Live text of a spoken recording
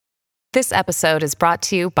This episode is brought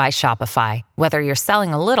to you by Shopify. Whether you're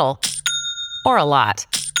selling a little or a lot,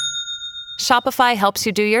 Shopify helps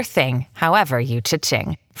you do your thing, however you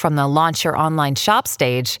cha-ching. From the launch your online shop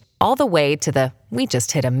stage, all the way to the we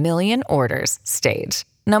just hit 1 million orders stage.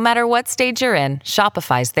 No matter what stage you're in,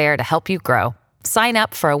 Shopify's there to help you grow. Sign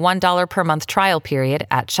up for a $1 per month trial period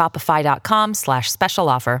at shopify.com/special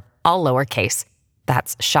offer, all lowercase.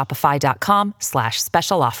 That's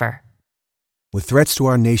shopify.com/special offer. With threats to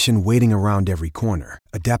our nation waiting around every corner,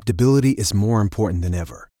 adaptability is more important than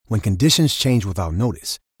ever. When conditions change without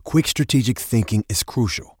notice, quick strategic thinking is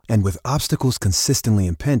crucial. And with obstacles consistently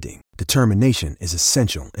impending, determination is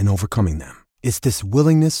essential in overcoming them. It's this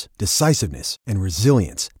willingness, decisiveness, and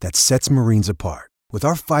resilience that sets Marines apart. With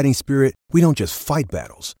our fighting spirit, we don't just fight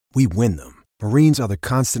battles, we win them. Marines are the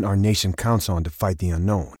constant our nation counts on to fight the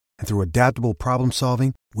unknown. And through adaptable problem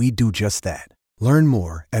solving, we do just that. Learn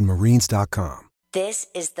more at marines.com. This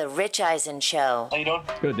is the Rich Eisen Show. How you doing?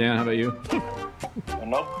 Good, Dan. How about you?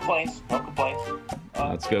 No complaints. No complaints.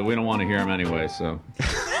 That's good. We don't want to hear them anyway, so.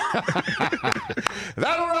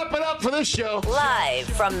 That'll wrap it up for this show. Live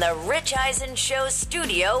from the Rich Eisen Show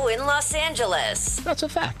studio in Los Angeles. That's a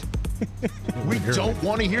fact. We don't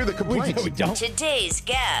want to hear the complaints. We don't. Today's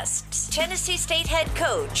guests, Tennessee State head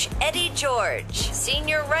coach Eddie George,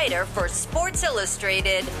 senior writer for Sports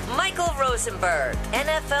Illustrated Michael Rosenberg,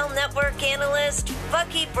 NFL Network analyst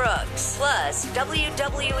Bucky Brooks, plus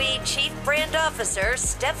WWE Chief Brand Officer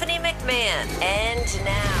Stephanie McMahon. And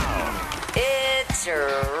now, it's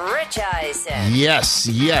Rich Eisen.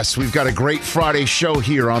 Yes, we've got a great Friday show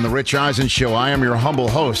here on the Rich Eisen Show. I am your humble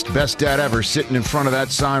host, best dad ever, sitting in front of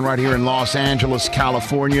that sign right here in Los Angeles,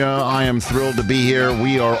 California. I am thrilled to be here.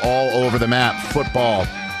 We are all over the map. Football.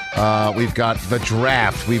 We've got the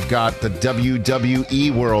draft. We've got the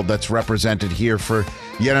WWE world that's represented here for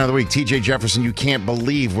yet another week. TJ Jefferson, you can't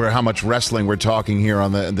believe how much wrestling we're talking here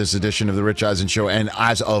on this edition of the Rich Eisen Show, and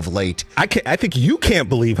as of late. I think you can't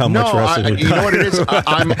believe how much wrestling you know what it is?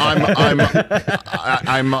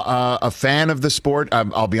 I'm a fan of the sport.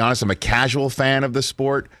 I'll be honest, I'm a casual fan of the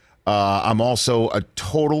sport. I'm also a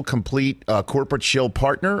total, complete corporate shill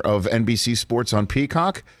partner of NBC Sports on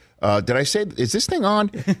Peacock. Did I say, is this thing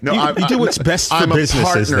on? No, you do what's best for business, I'm a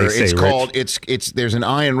partner. as they say, it's Rich. called, there's an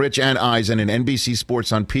I in Rich and Eisen in NBC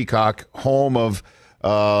Sports on Peacock, home of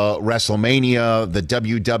WrestleMania, the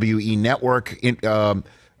WWE Network.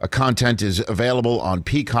 Content is available on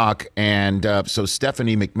Peacock, and so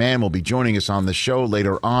Stephanie McMahon will be joining us on the show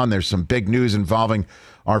later on. There's some big news involving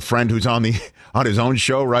our friend who's on his own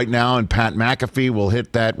show right now, and Pat McAfee. We'll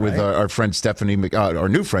hit that with our friend our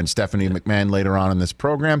new friend Stephanie McMahon later on in this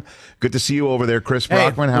program. Good to see you over there, Chris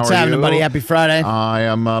Brockman. How what's are happening, you, buddy? Happy Friday. I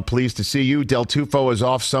am pleased to see you. Del Tufo is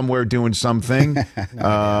off somewhere doing something.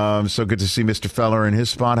 So good to see Mr. Feller in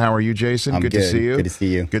his spot. How are you, Jason? I'm good to see you. Good to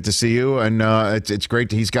see you. Good to see you. And it's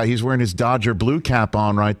great. He's wearing his Dodger blue cap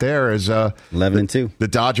on right there. As 11-2. The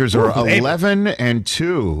Dodgers are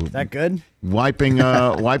 11-2. Is that good? Wiping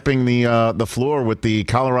the floor with the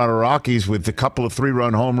Colorado Rockies with a couple of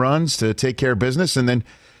 3-run home runs to take care of business, and then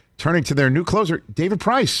turning to their new closer, David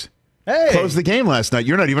Price. Closed the game last night.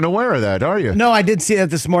 You're not even aware of that, are you? No, I did see that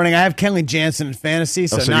this morning. I have Kenley Jansen in fantasy,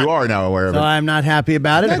 so you are now aware of it. So I'm not happy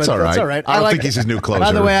about it. That's all right. That's all right. I don't think he's his new closer.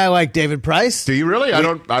 By the way, I like David Price. Do you really? I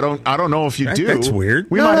don't know if you do. That's weird.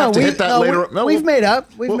 We might have to hit that later. We've made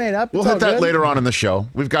up. We'll hit that later on in the show.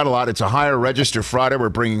 We've got a lot. It's a Higher Register Friday. We're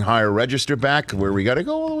bringing Higher Register back, where we got to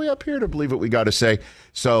go all the way up here to believe what we got to say.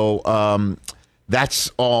 So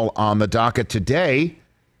that's all on the docket today.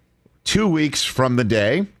 2 weeks from the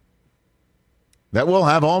day that we'll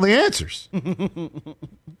have all the answers.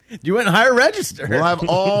 You went Higher Register. We'll have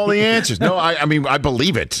all the answers. No, I mean, I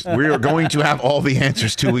believe it. We are going to have all the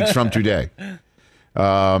answers 2 weeks from today.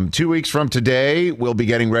 2 weeks from today, we'll be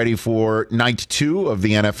getting ready for night 2 of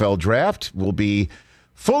the NFL draft. We'll be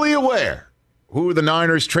fully aware who the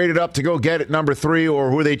Niners traded up to go get at number 3,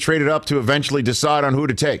 or who they traded up to eventually decide on who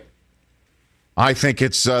to take. I think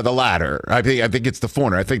it's the latter. I think it's the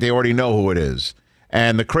former. I think they already know who it is.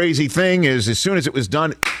 And the crazy thing is, as soon as it was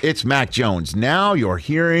done, it's Mac Jones. Now you're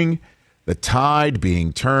hearing the tide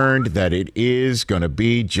being turned that it is going to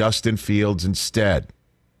be Justin Fields instead.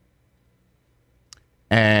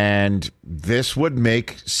 And this would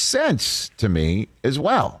make sense to me as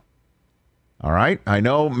well. All right? I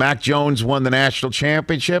know Mac Jones won the national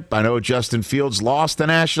championship. I know Justin Fields lost the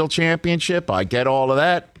national championship. I get all of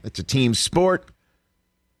that. It's a team sport.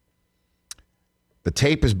 The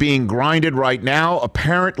tape is being grinded right now,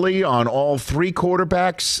 apparently, on all 3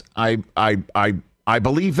 quarterbacks. I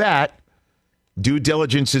believe that. Due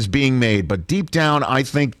diligence is being made. But deep down, I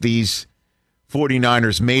think these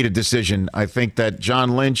 49ers made a decision. I think that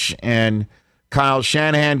John Lynch and Kyle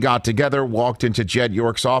Shanahan got together, walked into Jed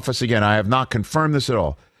York's office. Again, I have not confirmed this at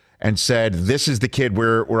all, and said, this is the kid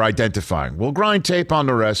we're identifying. We'll grind tape on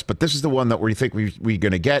the rest, but this is the one that we think we're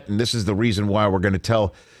going to get, and this is the reason why we're going to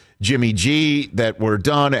tell Jimmy G that we're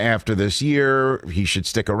done after this year. He should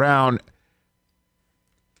stick around.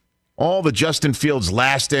 All the Justin Fields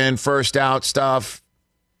last in, first out stuff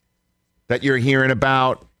that you're hearing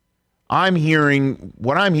about, what I'm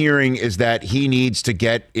hearing is that he needs to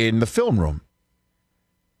get in the film room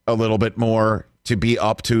a little bit more to be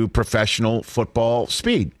up to professional football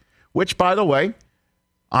speed, which, by the way,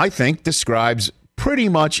 I think describes pretty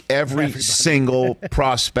much every single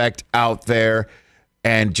prospect out there.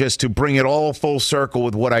 And just to bring it all full circle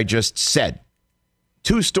with what I just said,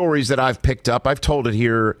 2 stories that I've picked up. I've told it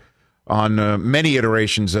here on many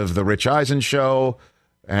iterations of the Rich Eisen show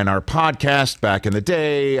and our podcast back in the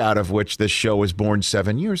day, out of which this show was born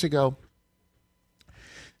 7 years ago.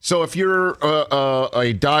 So if you're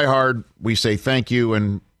a diehard, we say thank you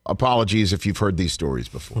and apologies if you've heard these stories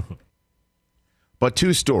before. But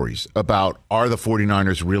 2 stories about, are the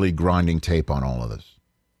 49ers really grinding tape on all of this?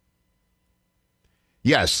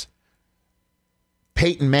 Yes,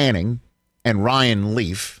 Peyton Manning and Ryan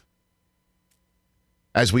Leaf,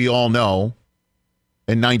 as we all know,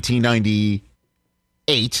 in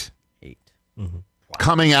 1998,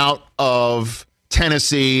 coming out of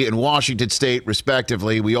Tennessee and Washington State,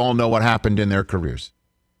 respectively, we all know what happened in their careers.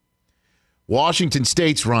 Washington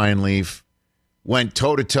State's Ryan Leaf went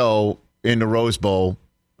toe-to-toe in the Rose Bowl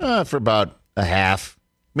for about a half.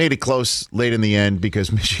 Made it close late in the end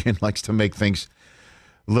because Michigan likes to make things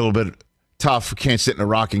a little bit tough. Can't sit in a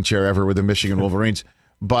rocking chair ever with the Michigan Wolverines.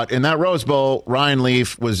 But in that Rose Bowl, Ryan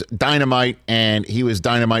Leaf was dynamite, and he was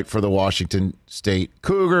dynamite for the Washington State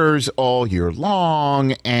Cougars all year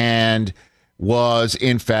long, and was,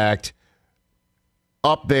 in fact,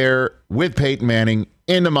 up there with Peyton Manning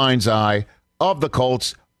in the mind's eye of the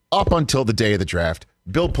Colts up until the day of the draft.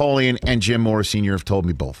 Bill Polian and Jim Morris Sr. have told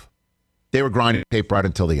me both. They were grinding tape right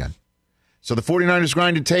until the end. So the 49ers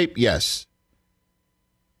grinded tape? Yes.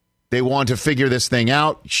 They want to figure this thing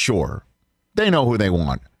out? Sure. They know who they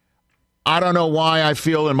want. I don't know why I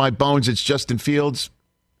feel in my bones it's Justin Fields.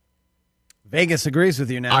 Vegas agrees with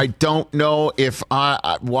you now. I don't know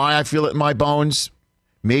why I feel it in my bones.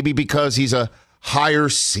 Maybe because he's a higher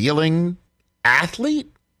ceiling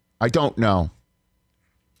athlete? I don't know.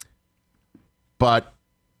 But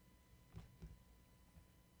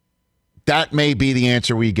that may be the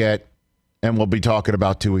answer we get, and we'll be talking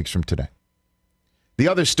about 2 weeks from today. The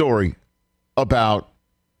other story about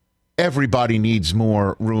everybody needs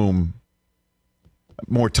more room,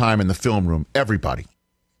 more time in the film room. Everybody.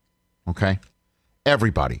 Okay?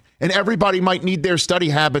 Everybody. And everybody might need their study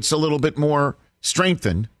habits a little bit more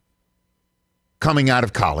strengthened coming out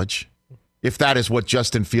of college, if that is what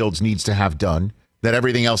Justin Fields needs to have done. That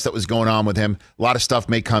everything else that was going on with him, a lot of stuff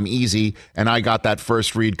may come easy, and I got that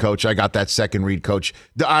first read coach, I got that second read coach.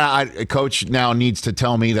 Coach now needs to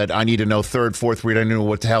tell me that I need to know third, fourth read. I know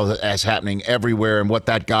what the hell is happening everywhere and what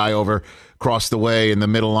that guy over across the way in the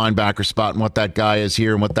middle linebacker spot and what that guy is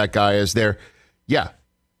here and what that guy is there. Yeah.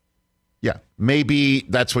 Maybe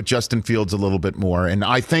that's what Justin Fields a little bit more, and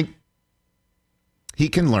I think he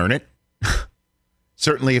can learn it.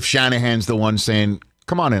 Certainly if Shanahan's the one saying,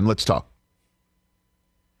 come on in, let's talk.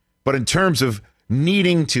 But in terms of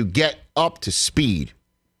needing to get up to speed,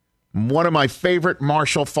 one of my favorite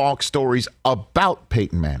Marshall Faulk stories about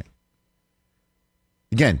Peyton Manning.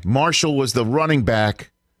 Again, Marshall was the running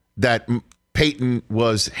back that Peyton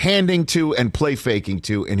was handing to and play faking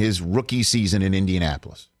to in his rookie season in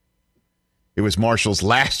Indianapolis. It was Marshall's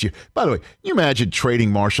last year. By the way, you imagine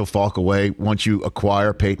trading Marshall Faulk away once you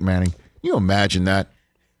acquire Peyton Manning? You imagine that?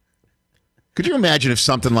 Could you imagine if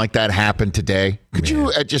something like that happened today? Could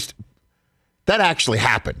you that actually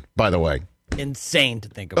happened, by the way. Insane to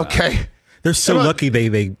think about. Okay. They're so lucky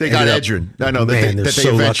they got Edgerrin. I know that they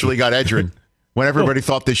eventually got Edgerrin. When everybody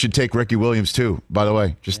thought they should take Ricky Williams too, by the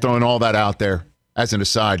way. Just throwing all that out there as an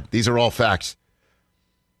aside. These are all facts.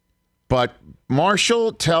 But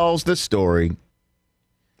Marshall tells the story.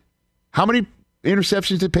 How many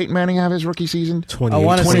interceptions did Peyton Manning have his rookie season? 28. I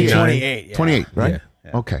want to say 28. 28. Yeah. 28, right?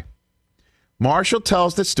 Yeah. Okay. Marshall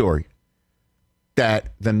tells the story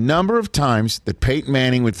that the number of times that Peyton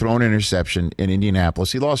Manning would throw an interception in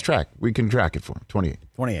Indianapolis, he lost track. We can track it for him. 28.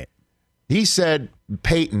 28. He said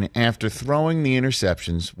Peyton, after throwing the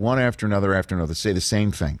interceptions one after another, say the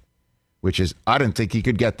same thing, which is, I didn't think he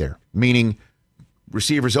could get there. Meaning,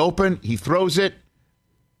 receiver's open, he throws it,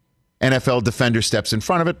 NFL defender steps in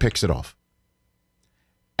front of it, picks it off.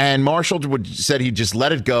 And Marshall said he'd just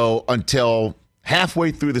let it go until halfway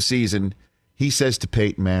through the season. He says to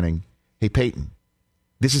Peyton Manning, hey, Peyton,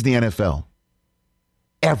 this is the NFL.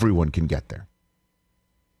 Everyone can get there.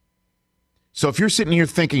 So if you're sitting here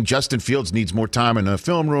thinking Justin Fields needs more time in a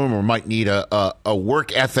film room or might need a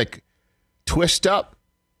work ethic twist up,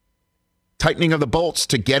 tightening of the bolts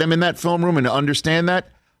to get him in that film room and to understand that,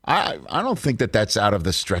 I don't think that's out of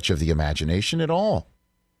the stretch of the imagination at all.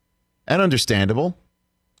 And understandable.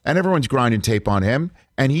 And everyone's grinding tape on him.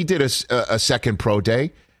 And he did a second pro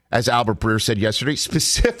day, as Albert Breer said yesterday,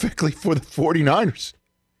 specifically for the 49ers.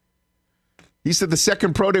 He said the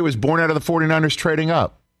second pro day was born out of the 49ers trading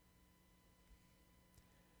up.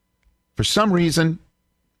 For some reason,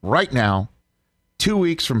 right now, 2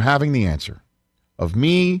 weeks from having the answer of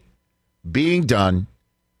me being done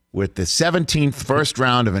with the 17th first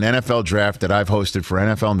round of an NFL draft that I've hosted for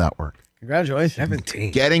NFL Network. Congratulations.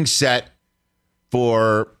 17. Getting set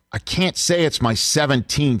for, I can't say it's my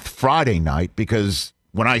 17th Friday night because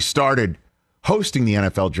when I started hosting the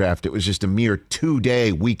NFL draft, it was just a mere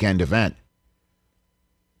 2-day weekend event.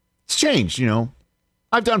 It's changed, you know.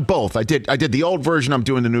 I've done both. I did the old version. I'm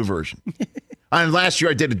doing the new version. And last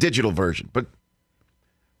year I did a digital version, but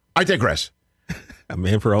I digress. A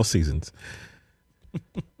man for all seasons.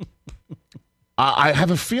 I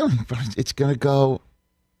have a feeling it's going to go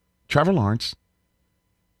Trevor Lawrence,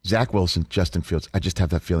 Zach Wilson, Justin Fields. I just have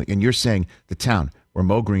that feeling. And you're saying the town where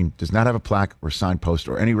Mo Green does not have a plaque or signpost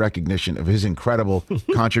or any recognition of his incredible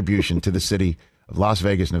contribution to the city of Las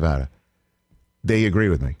Vegas, Nevada. They agree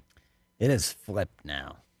with me. It is flipped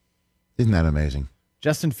now. Isn't that amazing?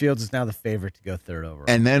 Justin Fields is now the favorite to go third overall.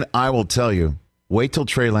 And then I will tell you, wait till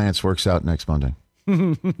Trey Lance works out next Monday.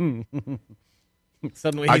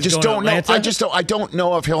 Suddenly I don't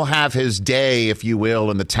know if he'll have his day, if you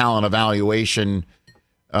will, in the talent evaluation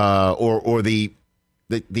or the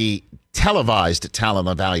televised talent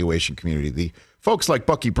evaluation community. The folks like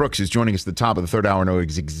Bucky Brooks, who's joining us at the top of the third hour, know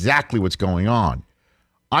exactly what's going on.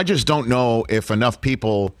 I just don't know if enough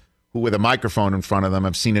people who with a microphone in front of them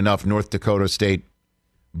have seen enough North Dakota State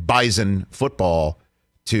Bison football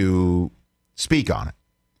to speak on it.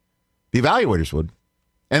 The evaluators would.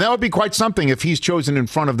 And that would be quite something if he's chosen in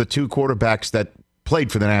front of the two quarterbacks that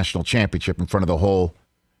played for the national championship in front of the whole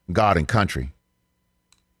God and country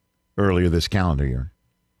earlier this calendar year.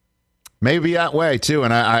 Maybe that way, too.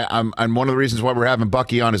 And I'm one of the reasons why we're having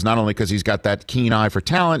Bucky on is not only because he's got that keen eye for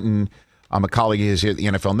talent, and I'm a colleague of his here at the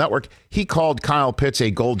NFL Network. He called Kyle Pitts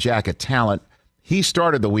a gold jacket talent. He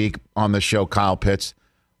started the week on the show, Kyle Pitts.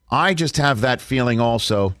 I just have that feeling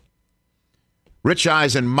also. Rich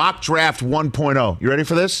Eisen, mock draft 1.0. You ready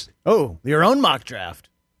for this? Oh, your own mock draft.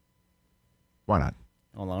 Why not?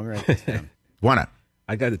 Hold on, right this down. Why not?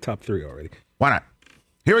 I got the top 3 already. Why not?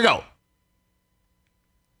 Here we go.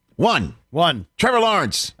 1. Trevor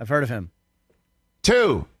Lawrence. I've heard of him.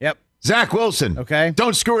 2. Yep. Zach Wilson. Okay.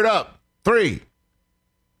 Don't screw it up. 3.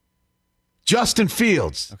 Justin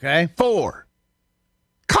Fields. Okay. 4.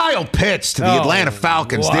 Kyle Pitts to the Atlanta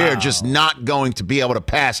Falcons. Wow. They're just not going to be able to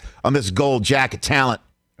pass on this gold jacket talent.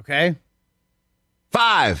 Okay.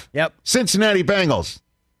 5. Yep. Cincinnati Bengals.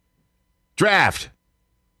 Draft.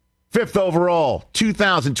 5th overall,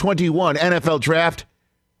 2021 NFL Draft.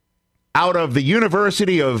 Out of the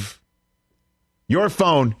University of your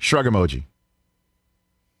phone, shrug emoji.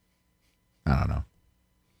 I don't know.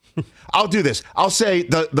 I'll do this. I'll say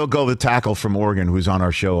they'll go the tackle from Oregon who's on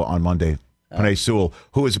our show on Monday, Penei Sewell,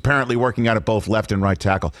 who is apparently working out at both left and right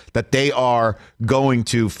tackle, that they are going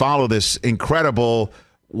to follow this incredible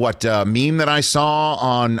meme that I saw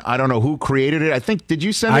on, I don't know who created it. I think, did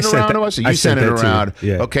you send it around to us? Or you sent it around.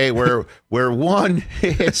 Yeah. Okay, where one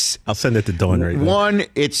is... I'll send it to Dawn right now. One,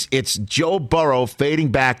 it's Joe Burrow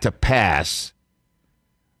fading back to pass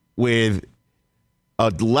with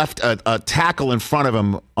a tackle in front of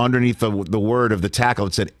him underneath the word of the tackle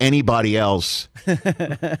that said anybody else,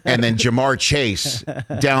 and then Jamar Chase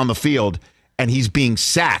down the field, and he's being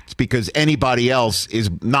sacked because anybody else is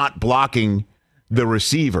not blocking the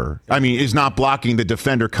receiver. I mean, is not blocking the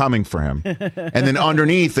defender coming for him. And then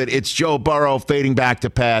underneath it, it's Joe Burrow fading back to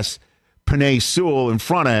pass, Penei Sewell in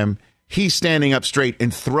front of him. He's standing up straight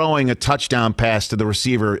and throwing a touchdown pass to the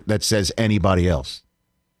receiver that says anybody else.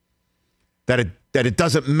 That it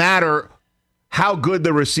doesn't matter how good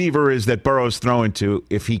the receiver is that Burrow's throwing to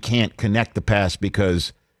if he can't connect the pass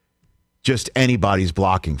because just anybody's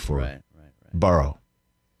blocking for right. Burrow.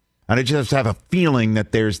 And I just have a feeling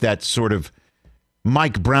that there's that sort of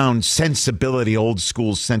Mike Brown sensibility, old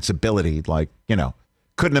school sensibility, like,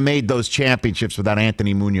 couldn't have made those championships without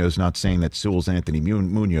Anthony Munoz, not saying that Sewell's Anthony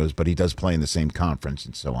Munoz, but he does play in the same conference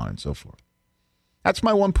and so on and so forth. That's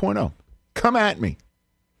my 1.0. Come at me.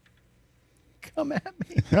 Come at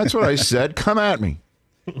me. That's what I said. Come at me.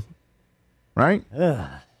 Right?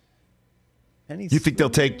 You think they'll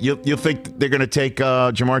take? You think they're going to take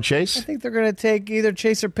Jamar Chase? I think they're going to take either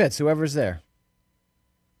Chase or Pitts, whoever's there.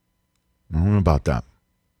 I don't know about that.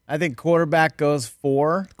 I think quarterback goes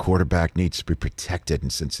 4. Quarterback needs to be protected in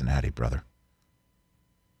Cincinnati, brother.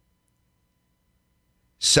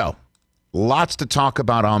 So, lots to talk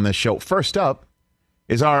about on this show. First up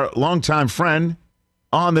is our longtime friend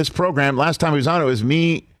on this program. Last time he was on, it was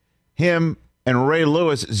me, him, and Ray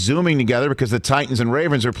Lewis Zooming together because the Titans and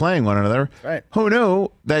Ravens are playing one another. Right. Who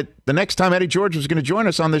knew that the next time Eddie George was going to join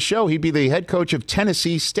us on this show, he'd be the head coach of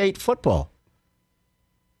Tennessee State football.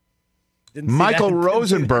 Michael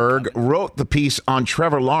Rosenberg wrote the piece on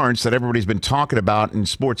Trevor Lawrence that everybody's been talking about in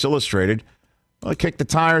Sports Illustrated. Well, kick the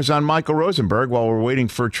tires on Michael Rosenberg while we're waiting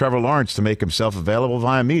for Trevor Lawrence to make himself available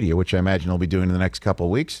via media, which I imagine he'll be doing in the next couple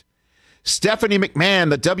of weeks. Stephanie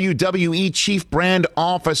McMahon, the WWE Chief Brand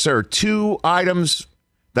Officer. 2 items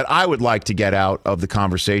that I would like to get out of the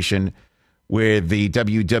conversation with the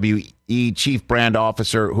WWE Chief Brand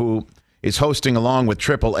Officer, who is hosting, along with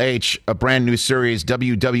Triple H, a brand new series,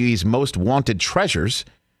 WWE's Most Wanted Treasures,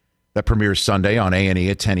 that premieres Sunday on A&E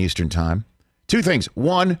at 10 Eastern Time. 2 things.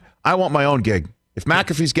 1, I want my own gig. If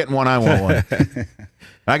McAfee's getting one, I want one.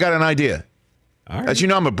 I got an idea. All right. As you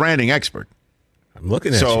know, I'm a branding expert. I'm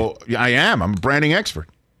looking at you. So I am. I'm a branding expert.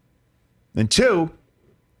 And 2,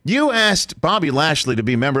 you asked Bobby Lashley to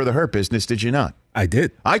be a member of the Hurt Business, did you not? I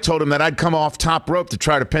did. I told him that I'd come off top rope to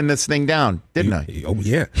try to pin this thing down, didn't I? Oh,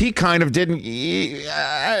 yeah. He kind of didn't.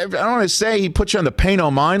 I don't want to say he put you on the pay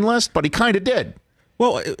no mind list, but he kind of did.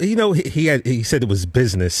 Well, you know, he said it was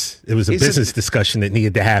business. It was a business discussion that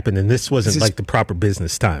needed to happen, and this wasn't like the proper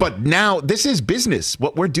business time. But now this is business.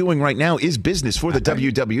 What we're doing right now is business for the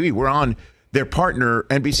WWE. We're on their partner,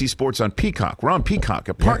 NBC Sports, on Peacock. We're on Peacock,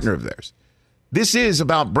 a partner of theirs. This is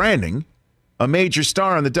about branding a major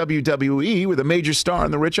star on the WWE with a major star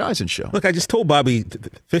on the Rich Eisen show. Look, I just told Bobby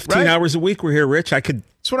 15 hours a week we're here, Rich. I could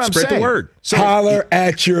spread the word. So holler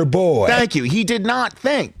at your boy. Thank you. He did not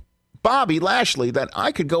think, Bobby Lashley, that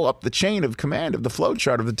I could go up the chain of command of the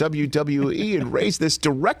flowchart of the WWE and raise this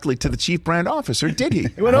directly to the chief brand officer, did he?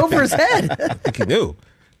 It went over his head. I think he knew.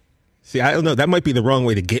 See, I don't know. That might be the wrong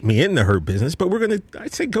way to get me in the Hurt Business, but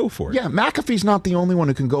I'd say go for it. Yeah, McAfee's not the only one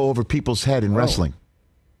who can go over people's head in wrestling.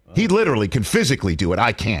 He literally can physically do it.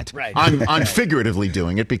 I can't. Right. I'm figuratively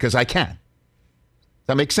doing it because I can. Does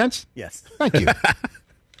that make sense? Yes. Thank you.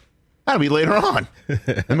 That'll be later on.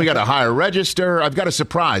 Then we got a higher register. I've got a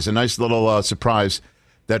surprise, a nice little surprise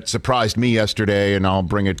that surprised me yesterday, and I'll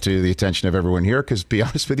bring it to the attention of everyone here because, to be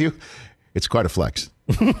honest with you, it's quite a flex.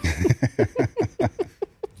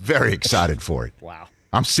 Very excited for it. Wow.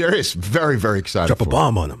 I'm serious. Very, very excited. Drop a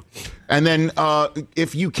bomb on him. And then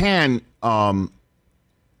if you can,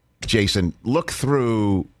 Jason, look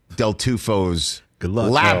through Del Tufo's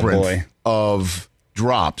labyrinth of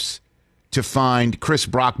drops to find Chris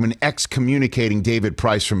Brockman excommunicating David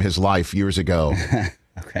Price from his life years ago.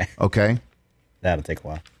 Okay? That'll take a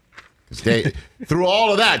while. Through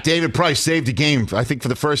all of that, David Price saved a game, I think, for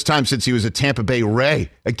the first time since he was a Tampa Bay Ray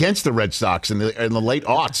against the Red Sox in the late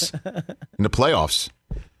aughts in the playoffs.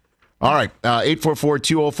 All right,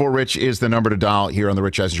 844-204-RICH is the number to dial here on the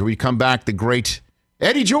Rich Eisen Show. We come back, the great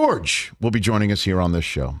Eddie George will be joining us here on this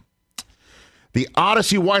show. The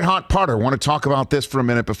Odyssey White Hot Putter. I want to talk about this for a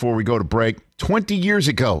minute before we go to break. 20 years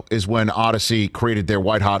ago is when Odyssey created their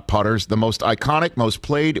White Hot Putters. The most iconic, most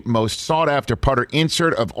played, most sought-after putter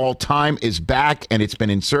insert of all time is back, and it's been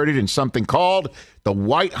inserted in something called the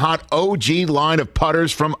White Hot OG line of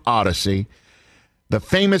putters from Odyssey. The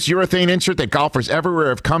famous urethane insert that golfers everywhere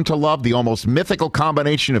have come to love, the almost mythical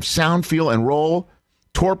combination of sound, feel, and roll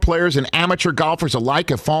tour players and amateur golfers alike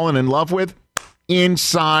have fallen in love with.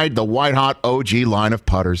 Inside the White Hot OG line of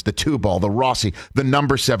putters, the 2-ball, the Rossi, the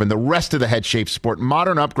number 7, the rest of the head shape sport,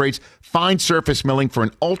 modern upgrades, fine surface milling for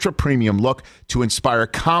an ultra-premium look to inspire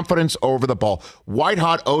confidence over the ball. White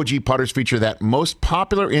Hot OG putters feature that most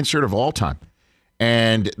popular insert of all time.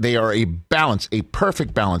 And they are a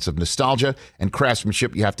perfect balance of nostalgia and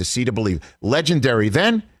craftsmanship you have to see to believe. Legendary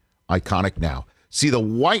then, iconic now. See the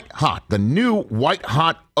new White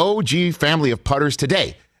Hot OG family of putters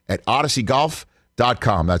today at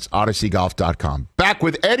OdysseyGolf.com. That's OdysseyGolf.com. Back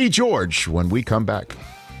with Eddie George when we come back.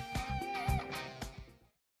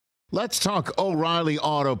 Let's talk O'Reilly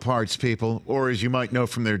Auto Parts, people, or as you might know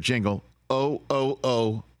from their jingle,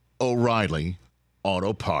 O'Reilly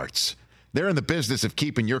Auto Parts. They're in the business of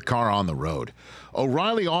keeping your car on the road.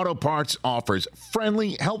 O'Reilly Auto Parts offers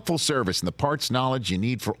friendly, helpful service and the parts knowledge you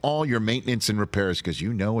need for all your maintenance and repairs, because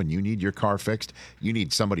you know when you need your car fixed, you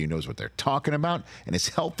need somebody who knows what they're talking about and is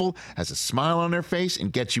helpful, has a smile on their face,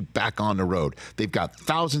 and gets you back on the road. They've got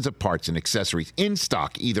thousands of parts and accessories in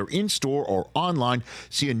stock, either in-store or online,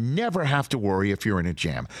 so you never have to worry if you're in a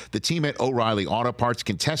jam. The team at O'Reilly Auto Parts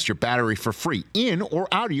can test your battery for free in or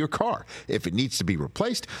out of your car. If it needs to be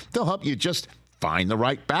replaced, they'll help you just find the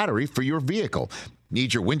right battery for your vehicle.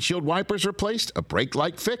 Need your windshield wipers replaced, a brake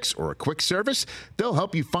light fix, or a quick service? They'll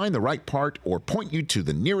help you find the right part or point you to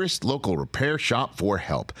the nearest local repair shop for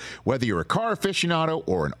help. Whether you're a car aficionado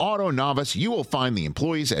or an auto novice, you will find the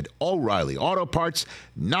employees at O'Reilly Auto Parts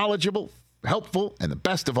knowledgeable, helpful, and the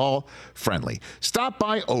best of all, friendly. Stop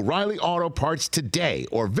by O'Reilly Auto Parts today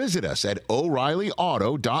or visit us at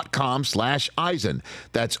O'ReillyAuto.com/Eisen.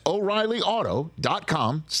 That's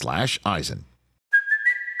O'ReillyAuto.com/Eisen.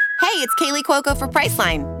 Hey, it's Kaylee Cuoco for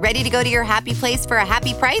Priceline. Ready to go to your happy place for a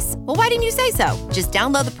happy price? Well, why didn't you say so? Just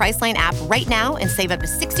download the Priceline app right now and save up to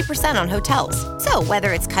 60% on hotels. So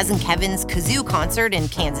whether it's Cousin Kevin's Kazoo Concert in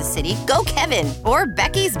Kansas City, go Kevin, or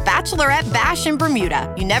Becky's Bachelorette Bash in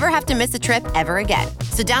Bermuda, you never have to miss a trip ever again.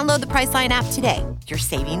 So download the Priceline app today. Your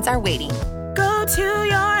savings are waiting. Go to your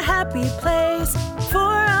happy place for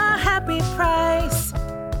a happy price.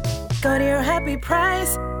 Go to your happy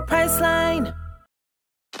price, Priceline.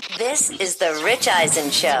 This is the Rich Eisen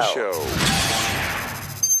Show.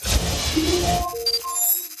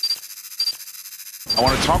 I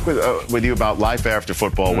want to talk with you about life after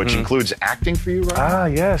football, which includes acting for you, right? Ah,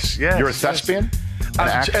 yes. You're a thespian? An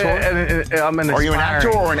actor? I'm an Are you an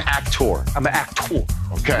actor or an actor? I'm an actor.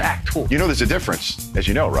 Okay. An actor. You know there's a difference, as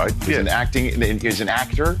you know, right? Yes. An acting is an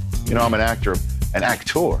actor. You know, I'm an actor. An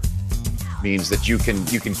actor means that you can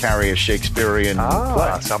carry a Shakespearean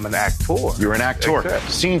play. So I'm an actor. You're an actor.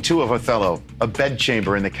 Exactly. Scene 2 of Othello, a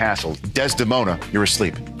bedchamber in the castle. Desdemona, you're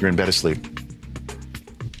asleep. You're in bed asleep.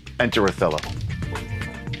 Enter Othello.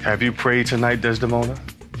 Have you prayed tonight, Desdemona?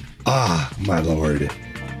 Ah, my Lord.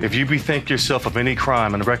 If you bethink yourself of any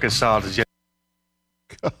crime and reconcile to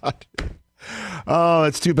God. Oh,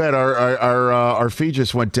 that's too bad. Our feed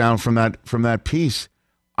just went down from that piece.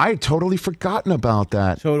 I had totally forgotten about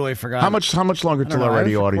that. Totally forgotten. How much longer till our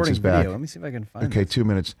radio audience is back? Let me see if I can find Okay, this. 2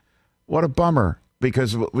 minutes. What a bummer,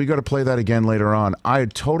 because we got to play that again later on. I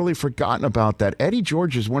had totally forgotten about that. Eddie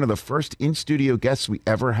George is one of the first in-studio guests we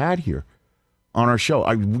ever had here on our show.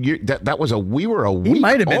 We were a week old. He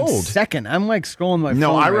might have been second. I'm like scrolling my phone.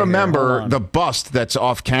 No, I right remember the bust that's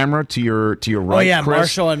off camera to your right. Oh yeah, Chris.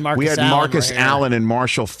 Marshall and Marcus. We had Allen Marcus right Allen and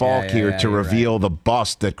Marshall Falk here to reveal the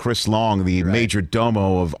bust that Chris Long, the major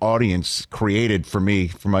domo of audience, created for me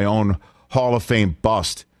for my own Hall of Fame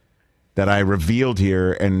bust that I revealed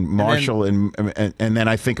here. And Marshall and then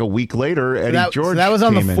I think a week later, Eddie George. So that was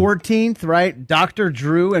on the came in. 14th, right? Dr.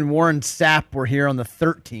 Drew and Warren Sapp were here on the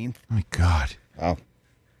 13th. Oh my God. Oh.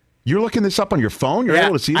 You're looking this up on your phone? You're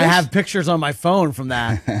able to see this? I have pictures on my phone from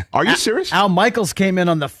that. Are you serious? Al Michaels came in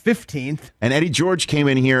on the 15th. And Eddie George came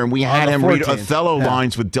in here, and we had him read Othello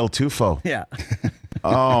lines with Del Tufo. Yeah.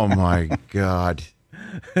 Oh, my God.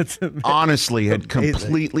 Honestly, had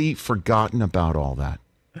completely forgotten about all that.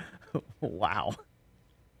 Wow.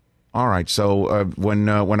 All right, so when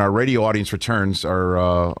our radio audience returns,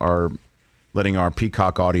 our letting our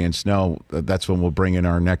Peacock audience know, that's when we'll bring in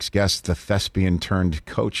our next guest, the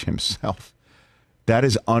thespian-turned-coach himself. That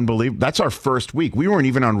is unbelievable. That's our first week. We weren't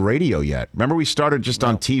even on radio yet. Remember, we started just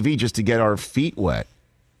on TV just to get our feet wet.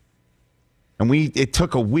 And it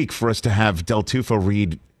took a week for us to have Del Tufo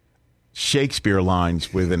read Shakespeare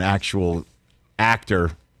lines with an actual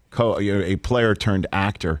actor, a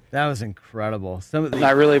player-turned-actor. That was incredible.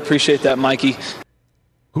 I really appreciate that, Mikey.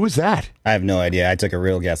 Who is that? I have no idea. I took a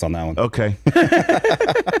real guess on that one. Okay.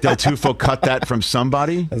 Del Tufo cut that from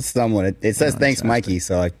somebody? Someone. It says thanks, Mikey,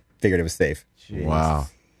 so I figured it was safe. Jeez. Wow.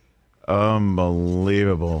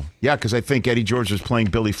 Unbelievable. Yeah, because I think Eddie George was playing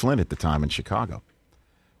Billy Flynn at the time in Chicago.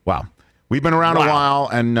 Wow. We've been around a while,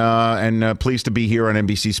 and pleased to be here on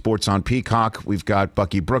NBC Sports on Peacock. We've got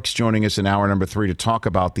Bucky Brooks joining us in hour number 3 to talk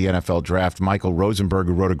about the NFL draft. Michael Rosenberg,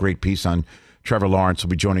 who wrote a great piece on Trevor Lawrence,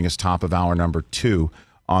 will be joining us top of hour number 2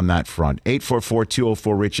 on that front.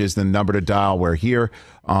 844-204-RICH is the number to dial. We're here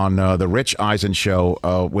on the Rich Eisen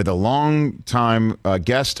Show with a long-time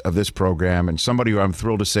guest of this program and somebody who I'm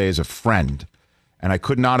thrilled to say is a friend. And I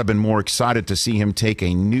could not have been more excited to see him take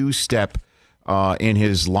a new step in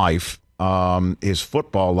his life, his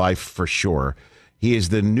football life for sure. He is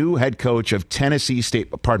the new head coach of Tennessee State.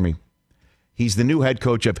 Pardon me. He's the new head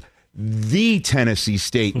coach of the Tennessee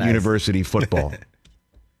State University football.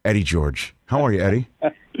 Eddie George. How are you, Eddie?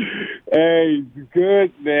 Hey,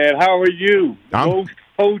 good, man. How are you? Most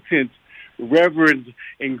potent Reverend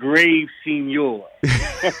Engraved Senior.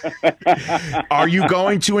 Are you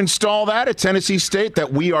going to install that at Tennessee State,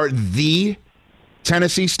 that we are the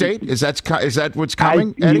Tennessee State? Is that what's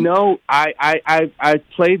coming, Eddie? I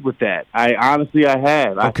played with that. I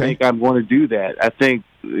have. I think I'm going to do that. I think,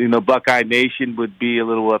 Buckeye Nation would be a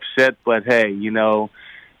little upset, but hey,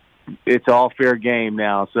 it's all fair game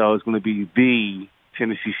now, so it's going to be the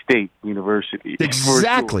Tennessee State University.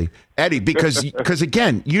 Exactly, sure. Eddie, because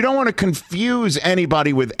again, you don't want to confuse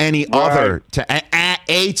anybody with any other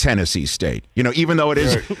a Tennessee State. Even though it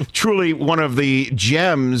is truly one of the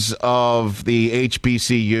gems of the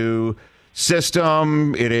HBCU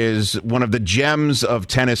system, it is one of the gems of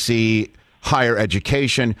Tennessee higher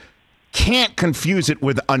education. Can't confuse it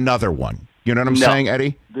with another one. You know what I'm saying,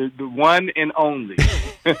 Eddie? The one and only.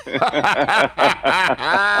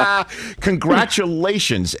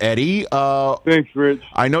 Congratulations, Eddie. Thanks, Rich.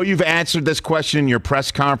 I know you've answered this question in your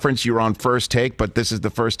press conference. You were on First Take, but this is the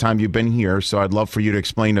first time you've been here, so I'd love for you to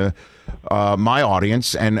explain to my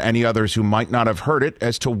audience and any others who might not have heard it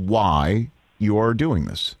as to why you're doing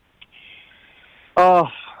this.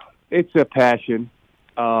 It's a passion.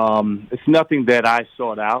 It's nothing that I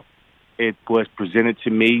sought out. It was presented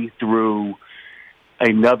to me through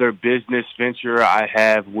another business venture I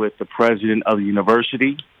have with the president of the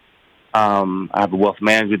university. I have a wealth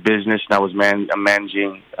management business, and I'm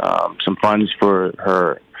managing some funds for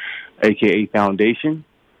her AKA Foundation.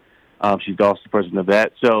 She's also the president of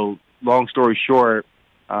that. So, long story short,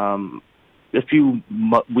 a few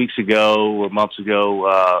weeks ago or months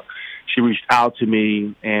ago, she reached out to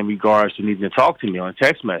me in regards to needing to talk to me on a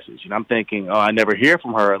text message. And I'm thinking, I never hear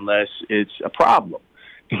from her unless it's a problem,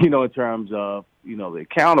 in terms of, the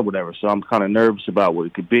account or whatever. So I'm kind of nervous about what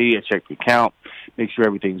it could be. I check the account, make sure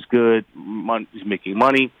everything's good, is making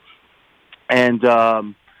money. And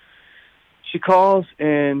she calls,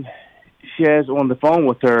 and she has on the phone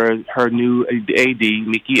with her new AD,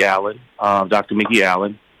 Mickey Allen, Dr. Mickey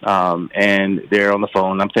Allen. And they're on the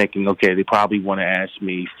phone. I'm thinking, okay, they probably want to ask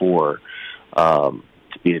me for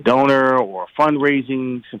to be a donor or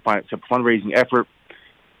fundraising, some fundraising effort.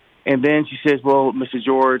 And then she says, "Well, Mr.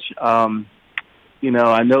 George, I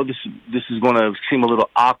know this is going to seem a little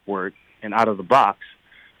awkward and out of the box,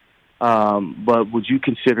 but would you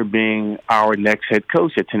consider being our next head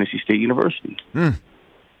coach at Tennessee State University?"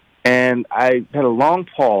 And I had a long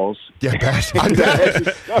pause. Yeah, I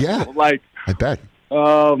bet. Yeah, I bet.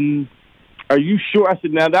 Are you sure? I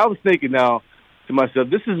said, now I was thinking to myself,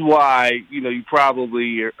 this is why, you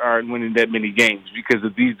probably aren't winning that many games, because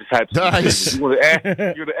of these types of decisions. You would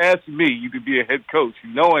have asked me, you could be a head coach,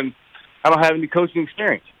 knowing I don't have any coaching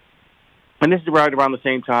experience. And this is right around the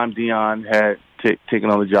same time Deion had taken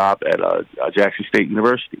on the job at Jackson State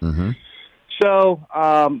University. Mm-hmm. So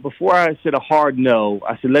before I said a hard no,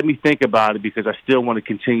 I said, let me think about it, because I still want to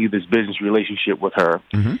continue this business relationship with her.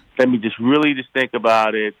 Mm-hmm. Let me just think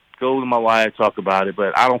about it, go to my wife, talk about it,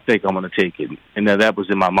 but I don't think I'm going to take it. And that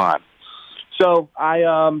was in my mind. So I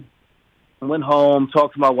went home,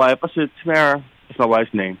 talked to my wife. I said, Tamara, that's my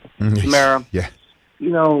wife's name. Mm-hmm. Tamara, yeah.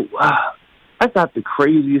 I got the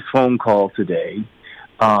craziest phone call today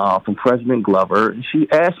from President Glover. She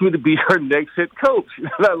asked me to be her next head coach. And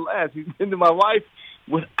I laughed. And to my wife,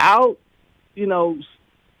 without,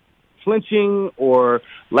 flinching or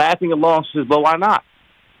laughing along, she says, "Well, why not?"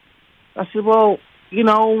 I said, "Well,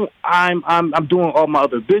 I'm doing all my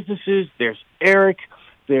other businesses. There's Eric.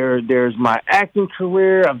 There's my acting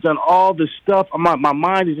career. I've done all this stuff. My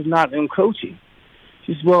mind is just not in coaching."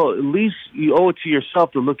 She said, "Well, at least you owe it to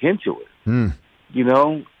yourself to look into it."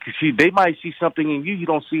 Because they might see something in you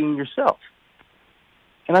don't see in yourself.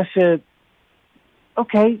 And I said,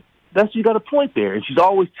 okay, you got a point there. And she's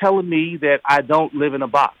always telling me that I don't live in a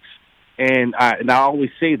box. And I always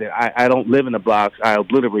say that I don't live in a box. I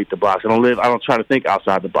obliterate the box. I don't try to think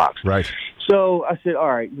outside the box. Right. So I said,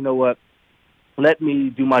 all right, you know what? Let me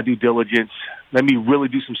do my due diligence. Let me really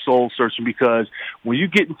do some soul searching, because when you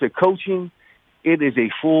get into coaching, it is a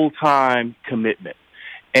full-time commitment.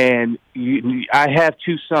 And I have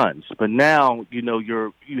 2 sons, but now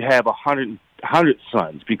you have 100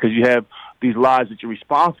 sons, because you have these lives that you're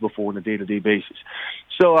responsible for on a day-to-day basis.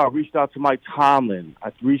 So I reached out to Mike Tomlin.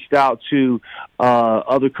 I reached out to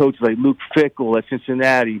other coaches like Luke Fickell at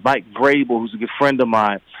Cincinnati, Mike Vrabel, who's a good friend of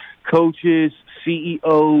mine, coaches,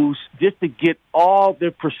 CEOs, just to get all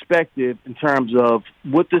their perspective in terms of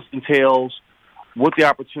what this entails, what the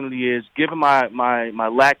opportunity is, given my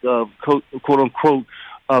lack of quote-unquote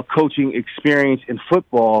coaching experience in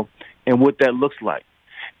football, and what that looks like.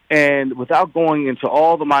 And without going into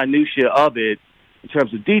all the minutia of it, in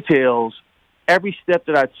terms of details, every step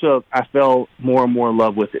that I took, I fell more and more in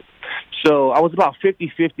love with it. So I was about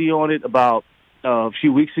 50-50 on it about a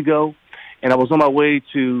few weeks ago, and I was on my way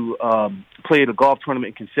to play at a golf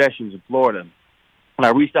tournament in Concessions in Florida. And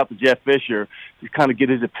I reached out to Jeff Fisher to kind of get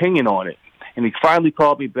his opinion on it. And he finally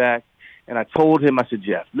called me back, and I told him, I said,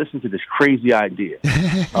 Jeff, listen to this crazy idea.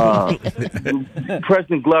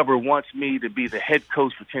 President Glover wants me to be the head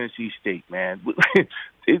coach for Tennessee State, man.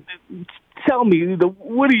 Tell me,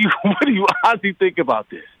 what do you honestly think about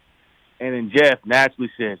this? And then Jeff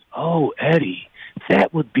naturally says, oh, Eddie,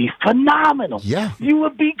 that would be phenomenal. Yeah. You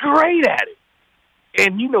would be great at it.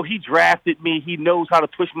 And, he drafted me. He knows how to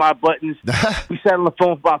push my buttons. We sat on the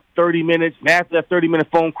phone for about 30 minutes. And after that 30-minute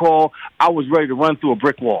phone call, I was ready to run through a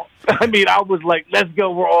brick wall. I was like, let's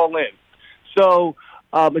go. We're all in. So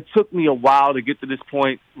it took me a while to get to this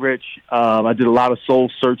point, Rich. I did a lot of soul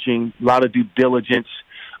searching, a lot of due diligence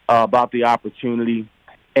about the opportunity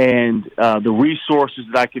and the resources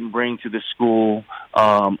that I can bring to the school,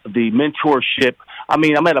 the mentorship.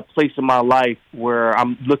 I'm at a place in my life where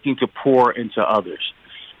I'm looking to pour into others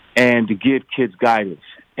and to give kids guidance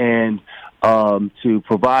and to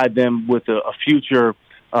provide them with a future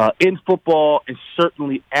in football and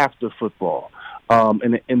certainly after football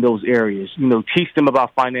in those areas. Teach them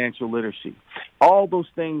about financial literacy. All those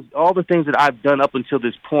things, all the things that I've done up until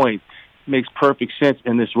this point makes perfect sense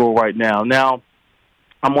in this role right now. Now,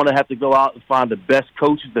 I'm going to have to go out and find the best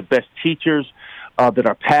coaches, the best teachers that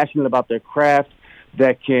are passionate about their craft,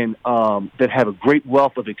 that have a great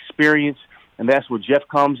wealth of experience, and that's where Jeff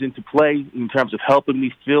comes into play in terms of helping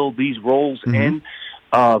me fill these roles in,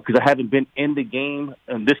 because I haven't been in the game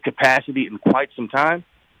in this capacity in quite some time.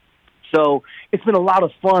 So it's been a lot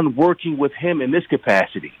of fun working with him in this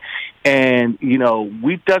capacity. And,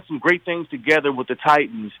 we've done some great things together with the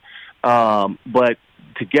Titans, but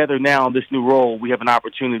together now in this new role, we have an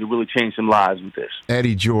opportunity to really change some lives with this.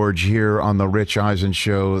 Eddie George here on the Rich Eisen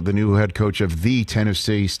Show, the new head coach of the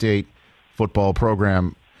Tennessee State football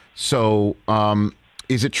program. So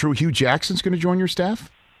is it true Hugh Jackson's going to join your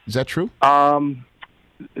staff? Is that true?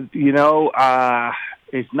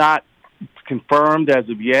 It's not confirmed as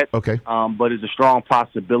of yet. Okay. But it's a strong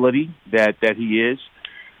possibility that he is.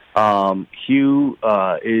 Hugh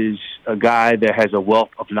is a guy that has a wealth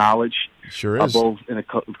of knowledge. Sure is. Both in a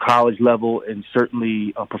college level and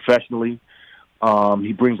certainly professionally.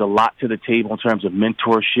 He brings a lot to the table in terms of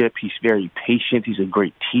mentorship. He's very patient. He's a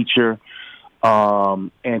great teacher.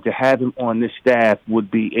 And to have him on this staff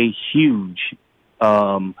would be a huge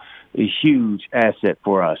asset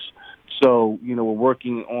for us. So, we're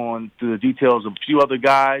working on the details of a few other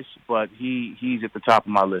guys, but he's at the top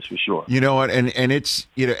of my list for sure. You know what? And it's,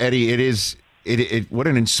 Eddie, what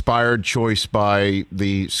an inspired choice by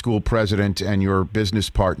the school president and your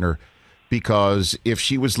business partner, because if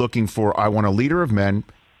she was looking for, I want a leader of men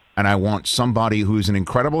and I want somebody who's an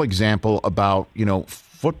incredible example about,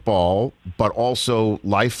 football, but also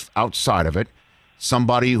life outside of it,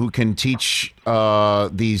 somebody who can teach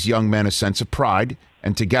these young men a sense of pride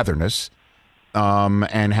and togetherness,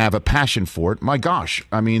 and have a passion for it. My gosh,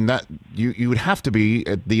 that you would have to be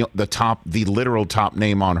at the literal top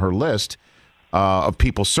name on her list of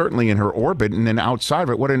people, certainly in her orbit, and then outside of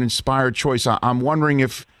it. What an inspired choice! I'm wondering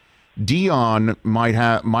if Deion might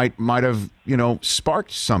have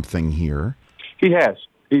sparked something here. He has.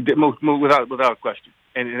 He did, without question,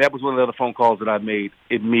 and that was one of the other phone calls that I made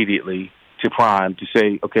immediately to Prime to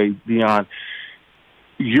say, okay, Deion,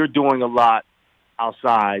 you're doing a lot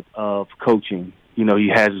outside of coaching. He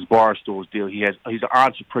has his bar stools deal. He's an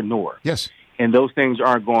entrepreneur. Yes. And those things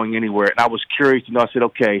aren't going anywhere. And I was curious to know, I said,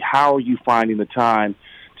 okay, how are you finding the time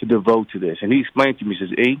to devote to this? And he explained to me, he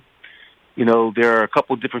says, there are a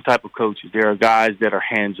couple of different type of coaches. There are guys that are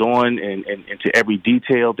hands-on and to every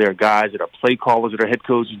detail. There are guys that are play callers, that are head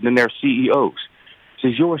coaches. And then there are CEOs. He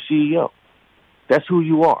says, you're a CEO. That's who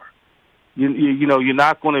you are. You're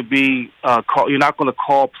not going to be you're not going to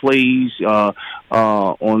call plays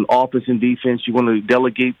on offense and defense. You're going to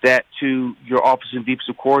delegate that to your offensive and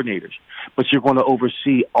defensive coordinators, but you're going to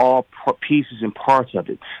oversee all pieces and parts of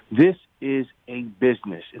it. This is a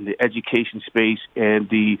business in the education space and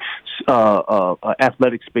the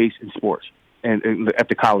athletic space in sports and at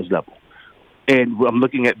the college level. And I'm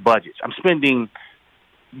looking at budgets. I'm spending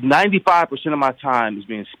 95% of my time is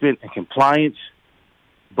being spent in compliance,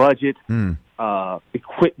 budget,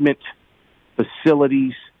 equipment,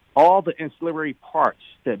 facilities, all the ancillary parts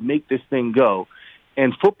that make this thing go.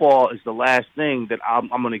 And football is the last thing that I'm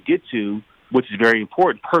going to get to, which is very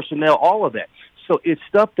important. Personnel, all of that. So it's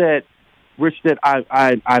stuff that Rich, that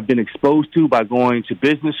I've been exposed to by going to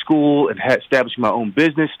business school and establishing my own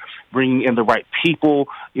business, bringing in the right people.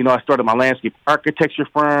 You know, I started my landscape architecture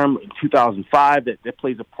firm in 2005 that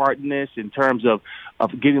plays a part in this in terms of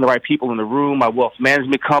getting the right people in the room, my wealth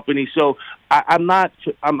management company. So I'm not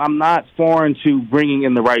foreign to bringing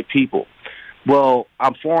in the right people. Well,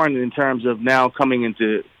 I'm foreign in terms of now coming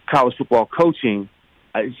into college football coaching.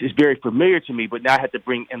 It's very familiar to me, but now I have to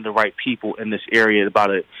bring in the right people in this area about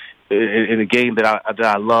it in a game that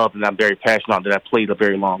I love and I'm very passionate on, that I played a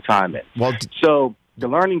very long time in. Well, so the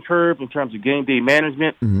learning curve in terms of game day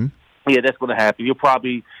management, yeah, that's going to happen. You'll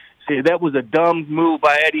probably say that was a dumb move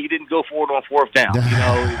by Eddie. He didn't go for it on fourth down, you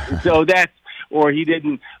know. So that's, or he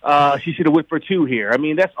didn't. He should have went for two here. I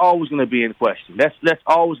mean, that's always going to be in question. That's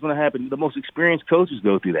always going to happen. The most experienced coaches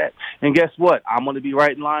go through that, and guess what? I'm going to be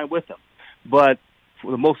right in line with them. But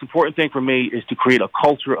the most important thing for me is to create a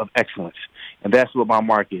culture of excellence, and that's what my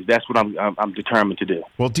mark is. That's what I'm determined to do.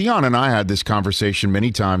 Well, Deion and I had this conversation many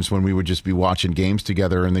times when we would just be watching games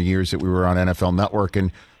together in the years that we were on NFL Network, and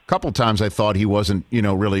a couple times I thought he wasn't,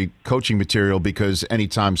 really coaching material, because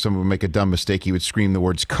anytime someone would make a dumb mistake, he would scream the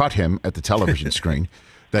words "cut him" at the television screen.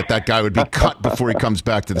 That guy would be cut before he comes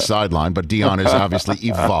back to the sideline. But Deion has obviously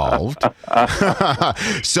evolved.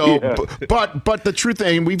 So, yeah. But the truth,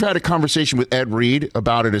 and we've had a conversation with Ed Reed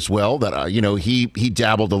about it as well, that, he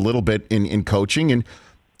dabbled a little bit in coaching. And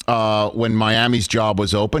when Miami's job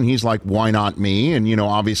was open, he's like, why not me? And,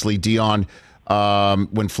 obviously Deion,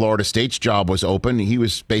 when Florida State's job was open, he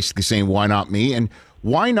was basically saying, why not me? And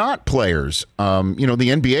why not players? The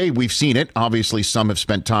NBA, we've seen it. Obviously, some have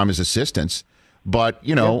spent time as assistants. But,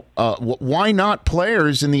 why not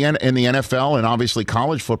players in the NFL and obviously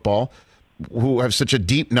college football who have such a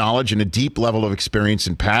deep knowledge and a deep level of experience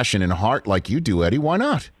and passion and heart like you do, Eddie? Why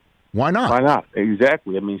not? Why not? Why not?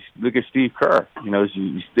 Exactly. I mean, look at Steve Kerr.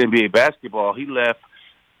 It's NBA basketball. He left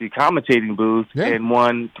the commentating booth and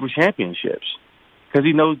won 3 championships because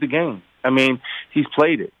he knows the game. I mean, he's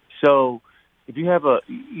played it. So if you have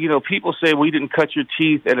people say, well, you didn't cut your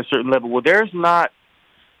teeth at a certain level. Well, there's not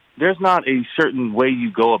a certain way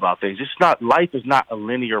you go about things. Life is not a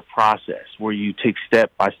linear process where you take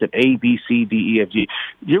step by step, A, B, C, D, E, F, G.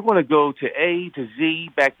 You're going to go to A to Z,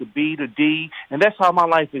 back to B to D, and that's how my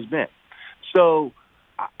life has been. So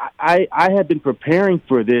I have been preparing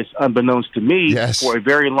for this, unbeknownst to me, for a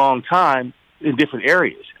very long time in different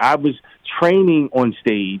areas. I was training on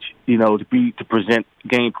stage, to present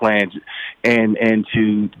game plans and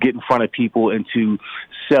to get in front of people and to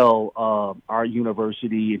sell our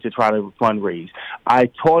university and to try to fundraise. I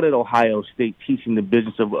taught at Ohio State, teaching the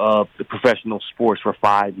business of the professional sports for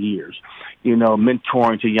 5 years,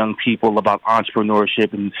 mentoring to young people about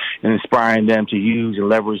entrepreneurship and inspiring them to use and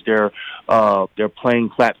leverage their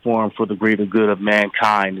playing platform for the greater good of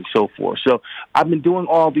mankind and so forth. So I've been doing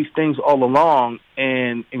all these things all along,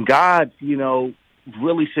 and God,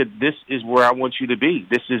 really said, this is where I want you to be.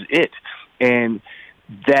 This is it. And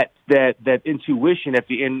that intuition, at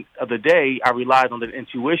the end of the day, I relied on that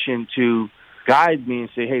intuition to guide me and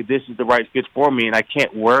say, hey, this is the right fit for me, and I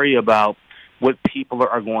can't worry about what people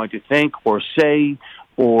are going to think or say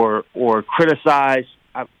or criticize.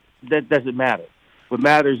 That doesn't matter. What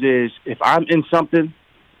matters is if I'm in something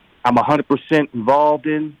I'm 100% involved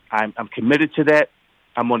in, I'm committed to that,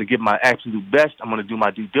 I'm going to give my absolute best, I'm going to do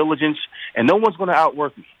my due diligence, and no one's going to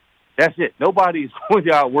outwork me. That's it. Nobody is going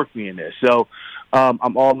to outwork me in this. So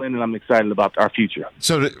I'm all in, and I'm excited about our future.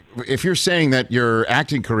 So if you're saying that your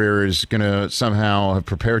acting career is going to somehow have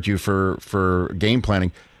prepared you for game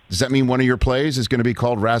planning, does that mean one of your plays is going to be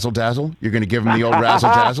called Razzle Dazzle? You're going to give him the old Razzle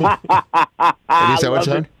Dazzle? Is that what you're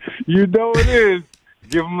saying? You know it is.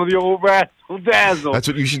 Give him the old Razzle Dazzle. That's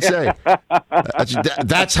what you should say.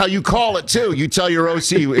 That's how you call it, too. You tell your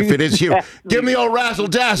OC, if it is you, give me the old Razzle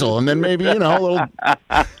Dazzle, and then maybe, a little...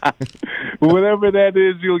 Whatever that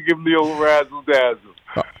is, you'll give him the old Razzle Dazzle.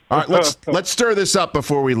 All right, let's stir this up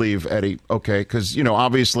before we leave, Eddie. Okay, because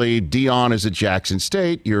obviously Deion is at Jackson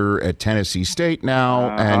State. You're at Tennessee State now,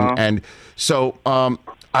 and so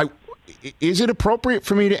is it appropriate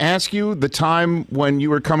for me to ask you the time when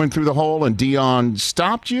you were coming through the hole and Deion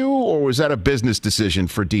stopped you, or was that a business decision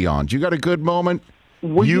for Deion? You got a good moment,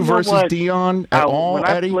 you versus Deion at all, when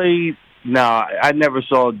Eddie? I never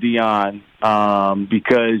saw Deion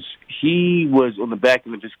because he was on the back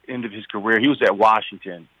end of his career. He was at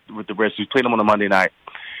Washington with the Redskins. Played him on a Monday night,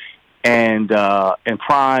 and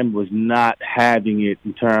Prime was not having it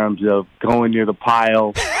in terms of going near the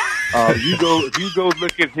pile. If you go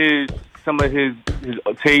look at his some of his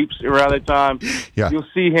tapes around that time, you'll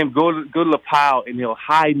see him go to the pile and he'll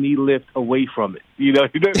high knee lift away from it. He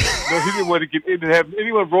didn't want to have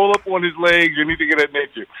anyone roll up on his legs or anything of that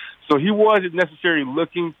nature. So he wasn't necessarily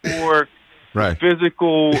looking for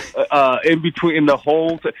physical in between in the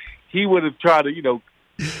hole. He would have tried to,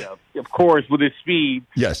 of course, with his speed,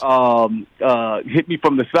 hit me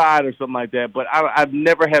from the side or something like that. But I've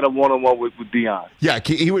never had a one-on-one with Deion. Yeah,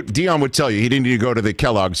 Deion would tell you he didn't need to go to the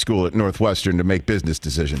Kellogg School at Northwestern to make business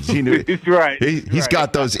decisions. He knew. He's right. He's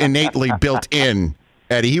got those innately built in.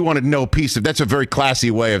 Eddie, he wanted no piece of. That's a very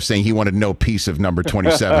classy way of saying he wanted no piece of number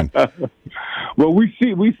 27. Well, we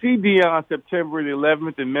see Deion September the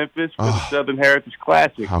 11th in Memphis for the Southern Heritage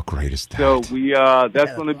Classic. How great is that? So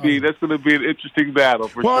that's going to be an interesting battle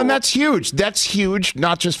for sure. Well, and that's huge. That's huge,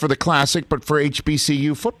 not just for the Classic, but for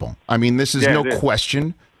HBCU football. I mean, this is no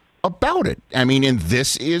question about it. I mean, and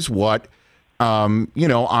this is what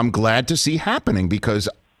I'm glad to see happening because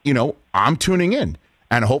I'm tuning in.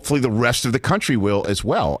 And hopefully the rest of the country will as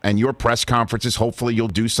well. And your press conferences, hopefully you'll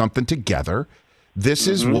do something together. This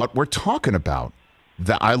is what we're talking about.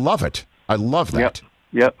 I love it. I love that.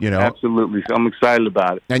 Yep. Absolutely. So I'm excited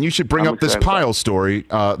about it. And you should bring up this Pyle story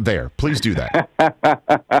there. Please do that.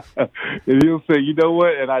 And he'll say, you know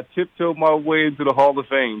what? And I tiptoed my way into the Hall of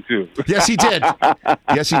Fame, too. Yes, he did.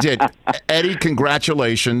 Yes, he did. Eddie,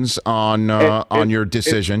 congratulations on your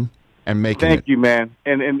decision and making it. Thank you, man.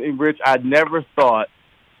 And Rich, I never thought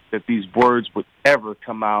that these words would ever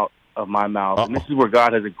come out of my mouth. And this is where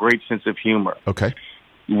God has a great sense of humor. Okay.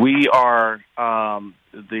 We are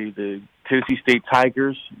the Tennessee State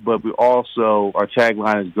Tigers, but we also, our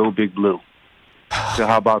tagline is Go Big Blue. So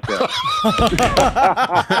how about that?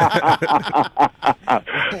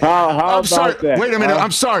 I'm sorry. Wait a minute.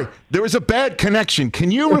 I'm sorry. There was a bad connection.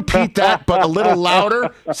 Can you repeat that, but a little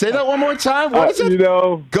louder? Say that one more time. What is it?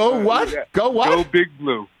 Go what? Go what? Go Big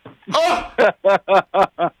Blue. I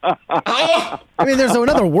mean, there's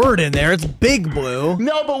another word in there. It's Big Blue.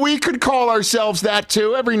 No, but we could call ourselves that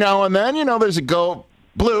too every now and then. There's a Go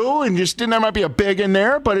Blue, and there might be a big in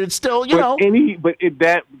there, but it's still,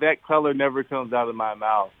 that color never comes out of my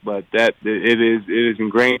mouth. But it is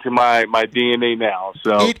ingrained to my DNA now.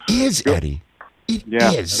 So it is, Eddie. It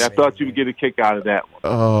is. And I thought you would get a kick out of that one.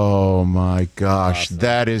 Oh my gosh, awesome.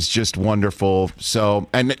 That is just wonderful. So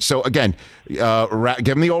again, give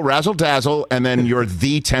them the old razzle dazzle, and then you're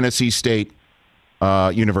the Tennessee State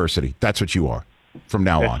University. That's what you are from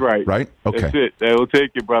now on. That's right. Right? Okay. That's it. That will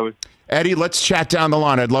take you, brother. Eddie, let's chat down the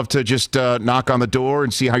line. I'd love to just knock on the door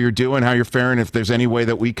and see how you're doing, how you're faring. If there's any way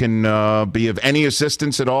that we can be of any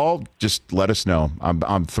assistance at all, just let us know.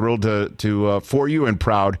 I'm thrilled to for you and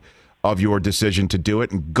proud of your decision to do it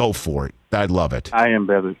and go for it. I love it. I am,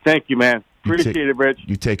 brother. Thank you, man. Appreciate it, Rich.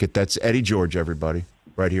 You take it. That's Eddie George, everybody,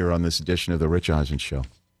 right here on this edition of the Rich Eisen Show.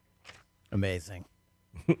 Amazing.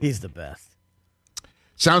 He's the best.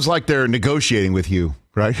 Sounds like they're negotiating with you,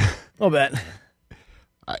 right? I'll bet.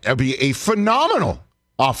 I'll be a phenomenal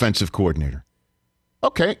offensive coordinator.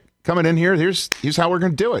 Okay, coming in here, here's how we're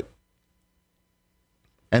going to do it.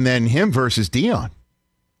 And then him versus Deion.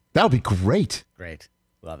 That'll be great. Great.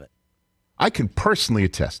 Love it. I can personally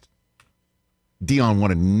attest. Deion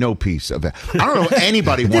wanted no piece of it. I don't know if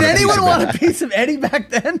anybody wanted a piece of it. Did anyone want a piece of Eddie back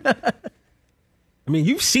then? I mean,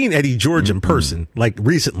 you've seen Eddie George in person, like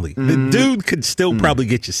recently. The dude could still probably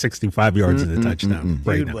get you 65 yards in a touchdown.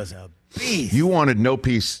 Dude was a beast. You wanted no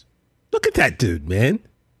piece. Look at that dude, man.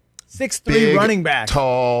 6'3" running back.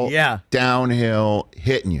 Tall, downhill,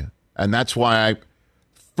 hitting you. And that's why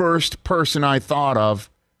first person I thought of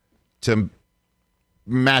to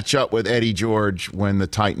match up with Eddie George when the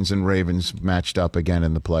Titans and Ravens matched up again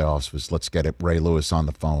in the playoffs was let's get Ray Lewis on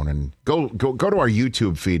the phone. And go to our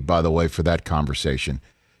YouTube feed, by the way, for that conversation.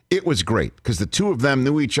 It was great because the two of them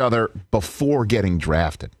knew each other before getting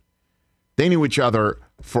drafted. They knew each other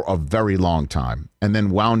for a very long time and then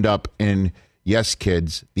wound up in, yes,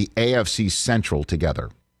 kids, the AFC Central together.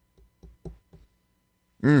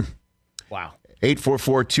 Wow.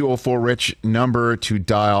 844-204-RICH, number to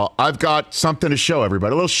dial. I've got something to show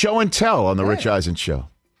everybody. A little show and tell on the Rich Eisen Show.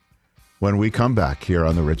 When we come back here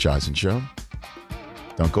on the Rich Eisen Show,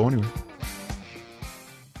 don't go anywhere.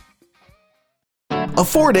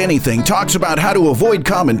 Afford Anything talks about how to avoid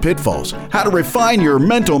common pitfalls, how to refine your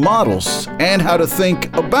mental models, and how to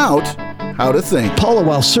think about how to think. Paula,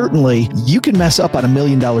 while certainly you can mess up on $1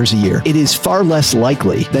 million a year, it is far less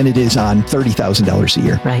likely than it is on $30,000 a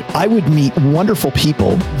year. Right. I would meet wonderful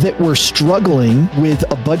people that were struggling with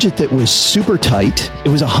a budget that was super tight. It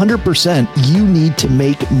was 100% you need to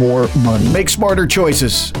make more money. Make smarter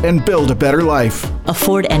choices and build a better life.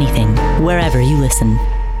 Afford Anything, wherever you listen.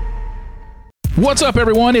 What's up,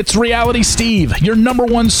 everyone? It's Reality Steve, your number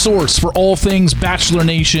one source for all things Bachelor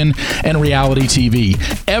Nation and reality TV.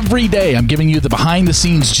 Every day, I'm giving you the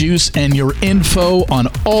behind-the-scenes juice and your info on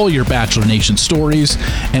all your Bachelor Nation stories,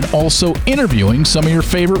 and also interviewing some of your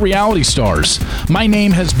favorite reality stars. My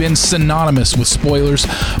name has been synonymous with spoilers,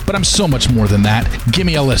 but I'm so much more than that. Give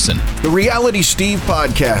me a listen. The Reality Steve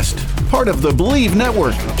Podcast, part of the Believe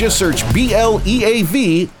Network. Just search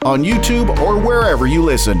BLEAV on YouTube or wherever you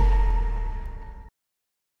listen.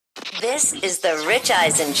 This is the Rich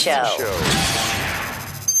Eisen Show.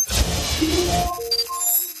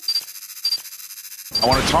 I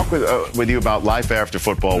want to talk with you about life after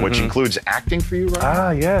football, which includes acting for you, right? Ah,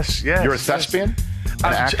 yes. You're a thespian?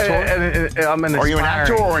 An actor? I'm an Are you an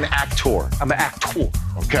actor aspiring- or an actor? I'm an actor.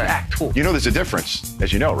 Okay. An actor. You know there's a difference,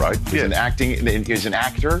 as you know, right? Is an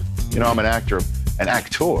actor. You know, I'm an actor. An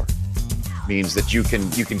actor means that you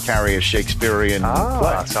can carry a Shakespearean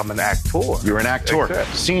play. So I'm an actor. You're an actor.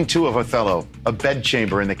 Exactly. Scene 2 of Othello, a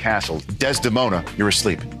bedchamber in the castle. Desdemona, you're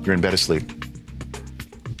asleep. You're in bed asleep.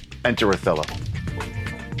 Enter Othello.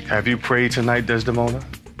 Have you prayed tonight, Desdemona?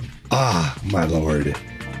 Ah, my lord.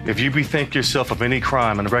 If you bethink yourself of any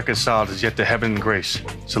crime and reconciled as yet to heaven and grace,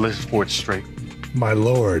 so let's forward straight. My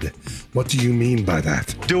lord, what do you mean by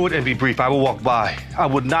that? Do it and be brief. I will walk by. I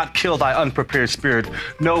would not kill thy unprepared spirit.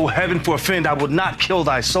 No, heaven forfend, I would not kill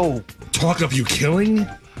thy soul. Talk of you killing?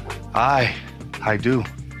 I do.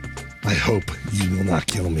 I hope you will not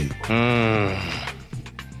kill me.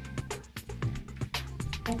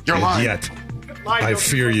 You're lying. Yet, I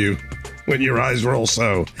fear you. When your eyes roll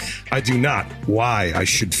so, I do not why I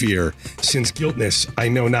should fear, since guiltness I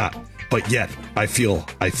know not, but yet I feel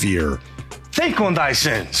I fear. Think on thy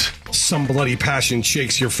sins. Some bloody passion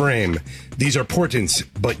shakes your frame. These are portents,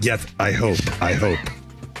 but yet I hope.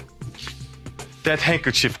 That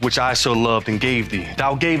handkerchief which I so loved and gave thee,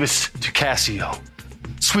 thou gavest to Cassio.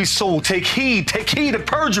 Sweet soul, take heed of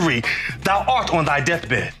perjury. Thou art on thy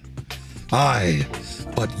deathbed. Aye,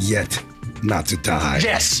 but yet not to die.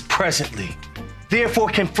 Yes, presently. Therefore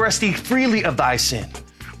confess thee freely of thy sin.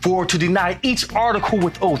 For to deny each article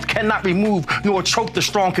with oath cannot remove nor choke the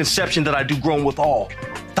strong conception that I do groan withal.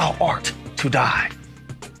 Thou art to die.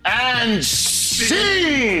 And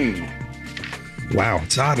scene! Wow,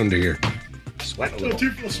 it's hot under here. Sweat a little.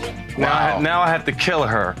 Now I have to kill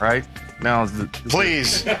her, right? Now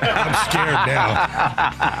please. I'm scared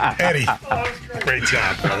now. Eddie, great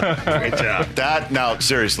job, brother. Great job. Now,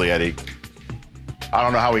 seriously, Eddie, I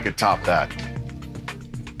don't know how we could top that.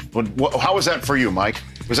 How was that for you, Mike?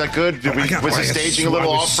 Was that good? Was the staging a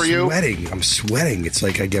little off for you? I'm sweating. It's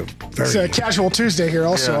like I get very... It's a casual Tuesday here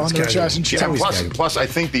also on the Rich Eisen Show. Plus, I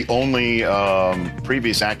think the only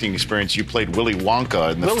previous acting experience, you played Willy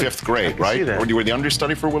Wonka in the 5th grade, right? Or you were the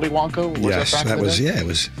understudy for Willy Wonka? Yes, that was it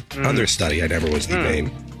was understudy. I never was the main.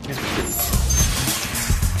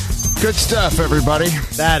 Good stuff, everybody.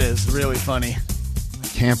 That is really funny.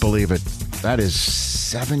 Can't believe it. That is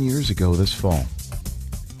 7 years ago this fall.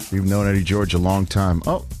 We've known Eddie George a long time.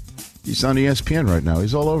 Oh, he's on ESPN right now.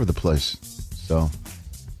 He's all over the place. So,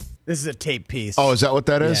 this is a tape piece. Oh, is that what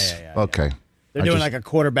that is? Yeah. Okay. They're doing like a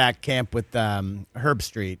quarterback camp with Herb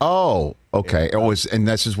Street. Oh, okay. And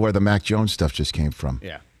this is where the Mac Jones stuff just came from.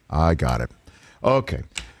 Yeah. I got it. Okay.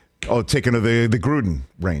 Oh, taking of the Gruden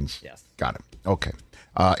reigns. Yes. Got it. Okay.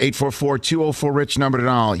 844-204-RICH, number to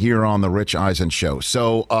dial here on the Rich Eisen Show.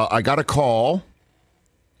 So I got a call.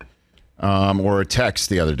 Or a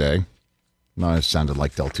text the other day. No, it sounded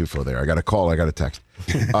like Del Tufo there. I got a call. I got a text.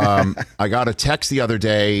 I got a text the other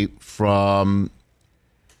day from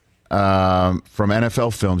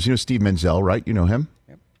NFL Films. You know Steve Menzel, right? You know him?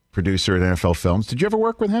 Yep. Producer at NFL Films. Did you ever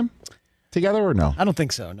work with him together or no? I don't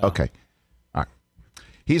think so, no. Okay. All right.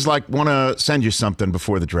 He's like, want to send you something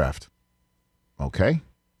before the draft. Okay.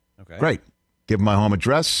 Great. Give him my home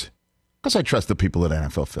address because I trust the people at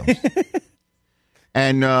NFL Films.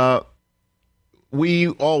 And we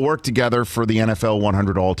all work together for the NFL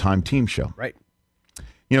 100 All-Time Team Show. Right.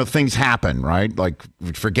 You know, things happen, right? Like,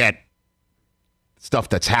 we forget stuff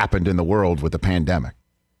that's happened in the world with the pandemic.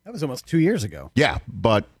 That was almost 2 years ago. Yeah,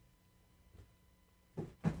 but...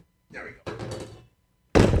 There we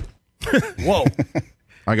go. Whoa.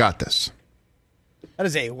 I got this. That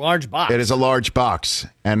is a large box. It is a large box.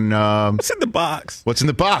 And what's in the box? What's in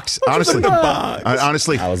the box? What's in the box?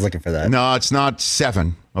 Honestly, I was looking for that. No, it's not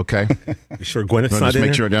 7. Okay. You sure Gwyneth's not just in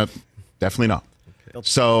make there? sure. No, definitely not.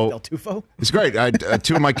 So Del Tufo? It's great.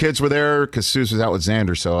 Two of my kids were there because Suze was out with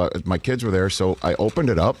Xander. So my kids were there. So I opened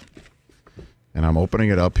it up, and I'm opening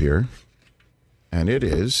it up here, and it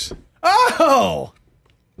is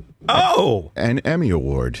an Emmy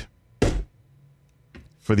Award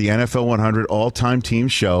for the NFL 100 all-time team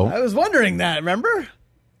show. I was wondering that, remember?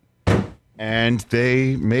 And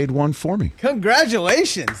they made one for me.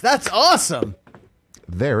 Congratulations. That's awesome.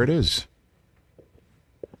 There it is.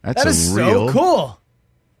 That's That is a real so cool.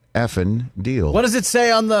 effing deal. What does it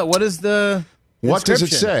say on the, what is the What does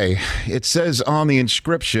it inscription? say? It says on the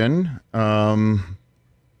inscription,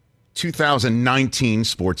 2019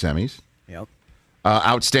 Sports Emmys. Yep.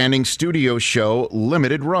 Outstanding Studio Show,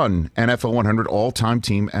 Limited Run, NFL 100 All-Time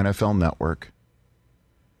Team, NFL Network.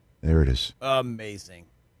 There it is. Amazing.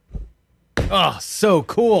 Oh, so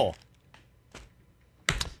cool.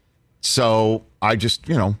 So I just,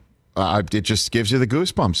 it just gives you the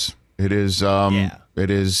goosebumps. It is, it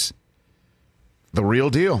is the real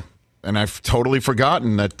deal. And I've totally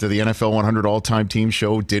forgotten that the NFL 100 All-Time Team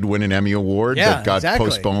Show did win an Emmy Award that got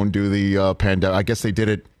postponed due to the pandemic. I guess they did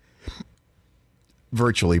it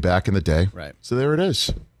virtually back in the day. Right. So there it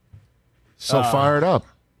is. So fired up.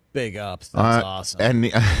 Big ups. That's awesome.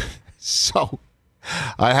 And so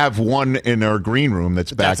I have one in our green room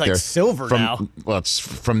that's back like there. silver now. Well, it's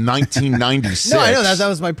from 1996. No, I know. That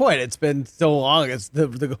was my point. It's been so long. It's the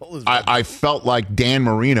goal is. I felt like Dan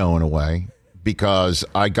Marino in a way because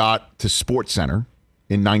I got to Sports Center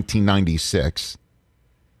in 1996.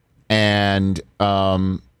 And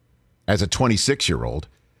as a 26-year-old,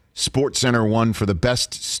 Sports Center won for the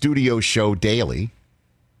best studio show daily.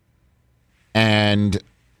 And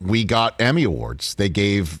we got Emmy Awards. They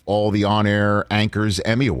gave all the on-air anchors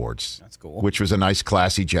Emmy Awards. That's cool. Which was a nice,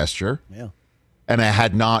 classy gesture. Yeah. And I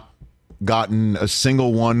had not gotten a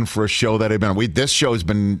single one for a show that had been. This show's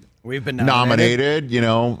been. We've been nominated.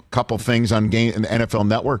 A couple things on the NFL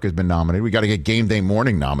Network has been nominated. We got to get Game Day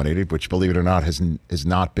Morning nominated, which, believe it or not, has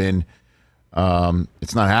not been.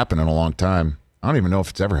 It's not happened in a long time. I don't even know if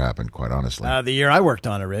it's ever happened, quite honestly. The year I worked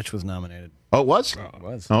on it, Rich was nominated. Oh, it was? Oh, it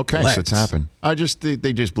was. Okay, so it's happened.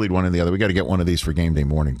 They just bleed one in the other. We got to get one of these for Game Day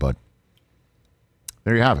Morning, but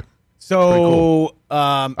there you have it. So,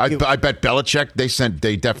 I bet Belichick.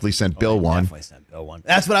 They definitely sent Bill one. Definitely sent Bill one.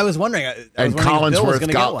 That's what I was wondering. And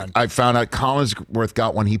Collinsworth got one. I found out Collinsworth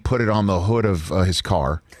got one. He put it on the hood of his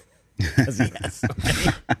car. Yes.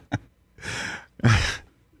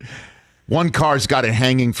 One car's got it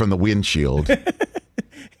hanging from the windshield.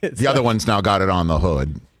 The other one's now got it on the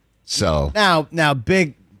hood. So now,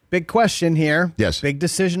 big question here. Yes. Big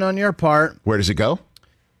decision on your part. Where does it go?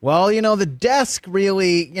 Well, the desk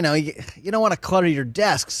really, you don't want to clutter your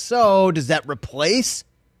desk. So does that replace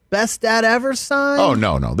Best Dad Ever sign? Oh,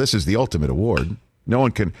 no. This is the ultimate award. No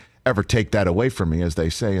one can ever take that away from me, as they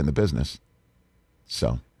say in the business.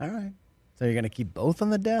 So. All right. So you're going to keep both on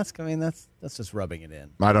the desk? I mean, that's just rubbing it in.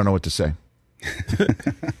 I don't know what to say.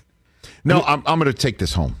 No, I'm going to take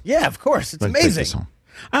this home. Yeah, of course. It's Take amazing. this home.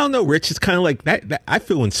 I don't know, Rich. It's kind of like that. I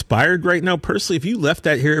feel inspired right now, personally. If you left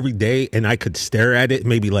that here every day and I could stare at it,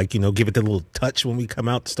 maybe give it a little touch when we come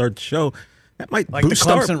out to start the show, that might like boost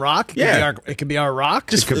the Clemson Rock? Yeah. It could be our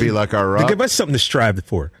rock. It could be like our rock. To give us something to strive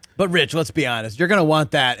for. But, Rich, let's be honest. You're going to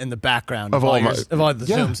want that in the background of all the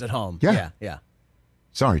Zooms at home. Yeah.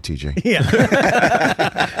 Sorry, TJ.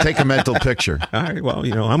 Yeah. Take a mental picture. All right. Well,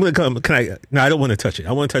 I'm going to come. No, I don't want to touch it.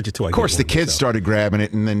 I want to touch it too. Of course, the kids started grabbing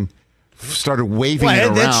it and then started waving it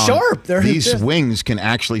around. It's sharp. These wings can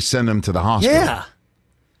actually send them to the hospital. Yeah.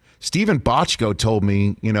 Stephen Bochco told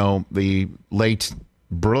me, the late,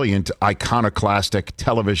 brilliant, iconoclastic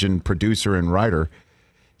television producer and writer,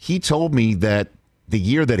 he told me that the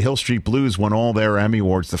year that Hill Street Blues won all their Emmy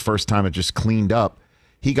Awards, the first time it just cleaned up,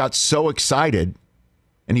 he got so excited,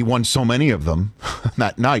 and he won so many of them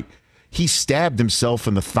that night, he stabbed himself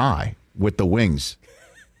in the thigh with the wings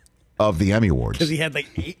of the Emmy Awards. Because he had like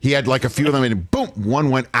 8? He had like a few of them, and boom, one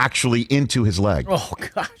went actually into his leg. Oh,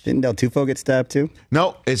 gosh. Didn't Del Tufo get stabbed too?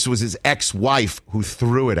 No, it was his ex-wife who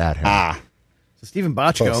threw it at him. So Stephen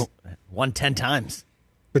Bochco won 10 times.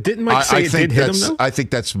 But didn't Mike say it did hit him, though? I think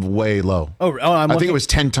that's way low. I think it was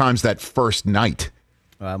 10 times that first night.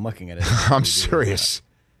 I'm looking at it. I'm serious.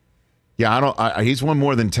 Yeah, he's won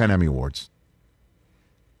more than 10 Emmy Awards.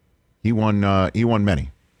 He won many.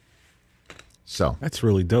 So that's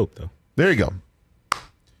really dope, though. There you go.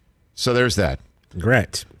 So there's that.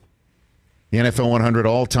 Congrats. The NFL 100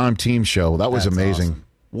 all-time team show. That was amazing. Awesome.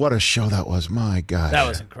 What a show that was. My God. That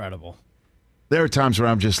was incredible. There are times where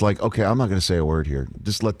I'm just like, okay, I'm not going to say a word here.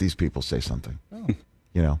 Just let these people say something. Oh.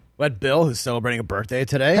 What, Bill, who's celebrating a birthday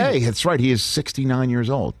today? Hey, that's right. He is 69 years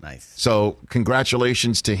old. Nice. So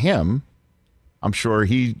congratulations to him. I'm sure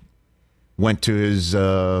he went to his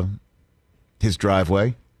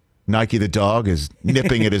driveway. Nike the dog is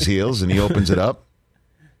nipping at his heels, and he opens it up.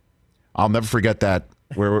 I'll never forget that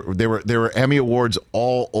where there were Emmy Awards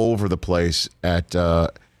all over the place at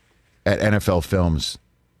NFL Films.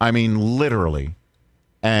 I mean, literally.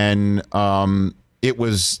 And it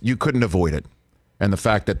was, you couldn't avoid it. And the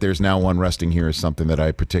fact that there's now one resting here is something that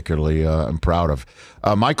I particularly am proud of.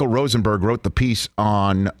 Michael Rosenberg wrote the piece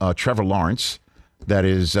on Trevor Lawrence that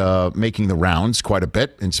is making the rounds quite a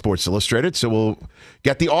bit in Sports Illustrated. So we'll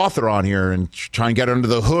get the author on here and try and get under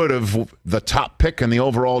the hood of the top pick in the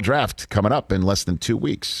overall draft coming up in less than 2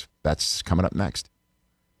 weeks. That's coming up next.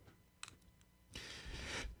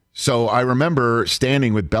 So I remember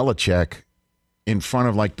standing with Belichick in front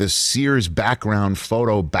of like this Sears background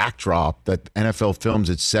photo backdrop that NFL Films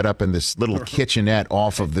had set up in this little kitchenette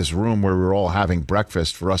off of this room where we were all having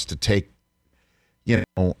breakfast for us to take,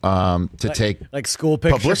 take like school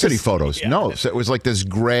pictures, publicity photos. Yeah. No, so it was like this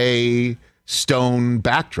gray stone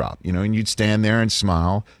backdrop, and you'd stand there and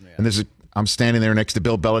smile. Yeah. And I'm standing there next to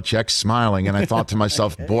Bill Belichick smiling, and I thought to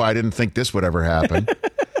myself, boy, I didn't think this would ever happen.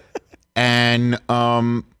 And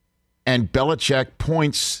Belichick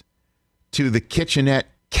points to the kitchenette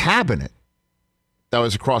cabinet that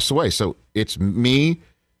was across the way. So it's me,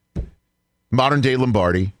 modern day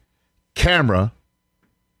Lombardi, camera,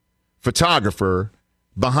 photographer.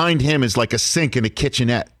 Behind him is like a sink and a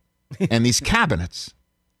kitchenette and these cabinets.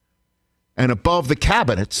 And above the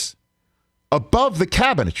cabinetry,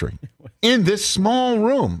 in this small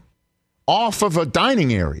room, off of a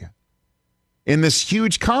dining area, in this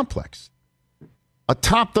huge complex,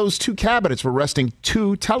 atop those two cabinets were resting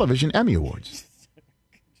 2 television Emmy Awards.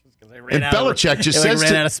 And Belichick just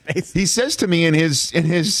says to me in his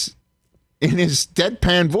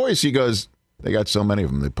deadpan voice, he goes, "They got so many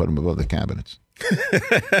of them, they put them above the cabinets."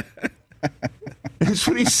 That's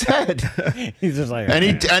what he said. He's just like,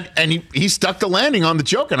 and he stuck the landing on the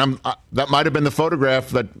joke, and that might have been the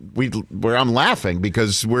photograph where I'm laughing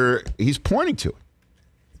because he's pointing to it.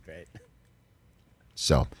 Great.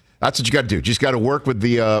 So that's what you got to do. You just got to work with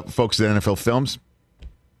the folks at NFL Films.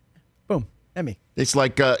 Boom, Emmy. It's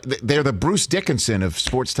like they're the Bruce Dickinson of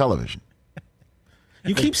sports television.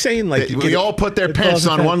 You keep saying we all put their pants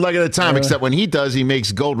on one leg at a time, except when he does, he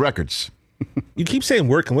makes gold records. You keep saying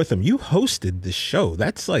working with him. You hosted the show.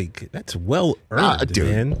 That's well earned,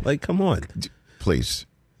 man. Like, come on, please.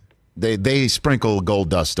 They sprinkle gold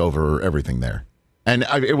dust over everything there, and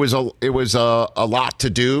it was a lot to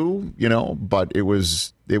do, but it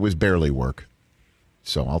was barely work.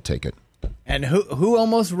 So I'll take it. And who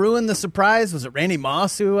almost ruined the surprise? Was it Randy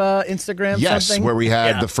Moss who Instagrammed something? Yes, where we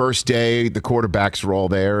had the first day, the quarterbacks were all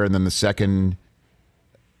there, and then the second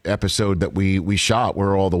episode that we shot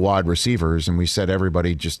were all the wide receivers, and we said,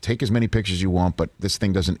 everybody just take as many pictures you want, but this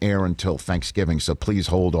thing doesn't air until Thanksgiving, so please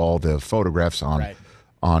hold all the photographs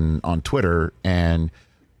on Twitter. And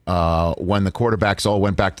when the quarterbacks all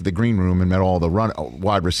went back to the green room and met all the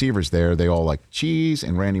wide receivers there, they all like cheese,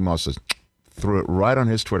 and Randy Moss threw it right on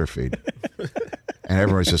his Twitter feed. And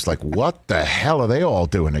everyone's just like, what the hell are they all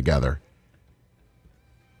doing together?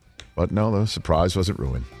 But no, the surprise wasn't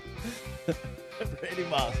ruined. Randy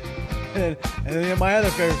Moss. And then my other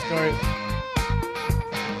favorite story,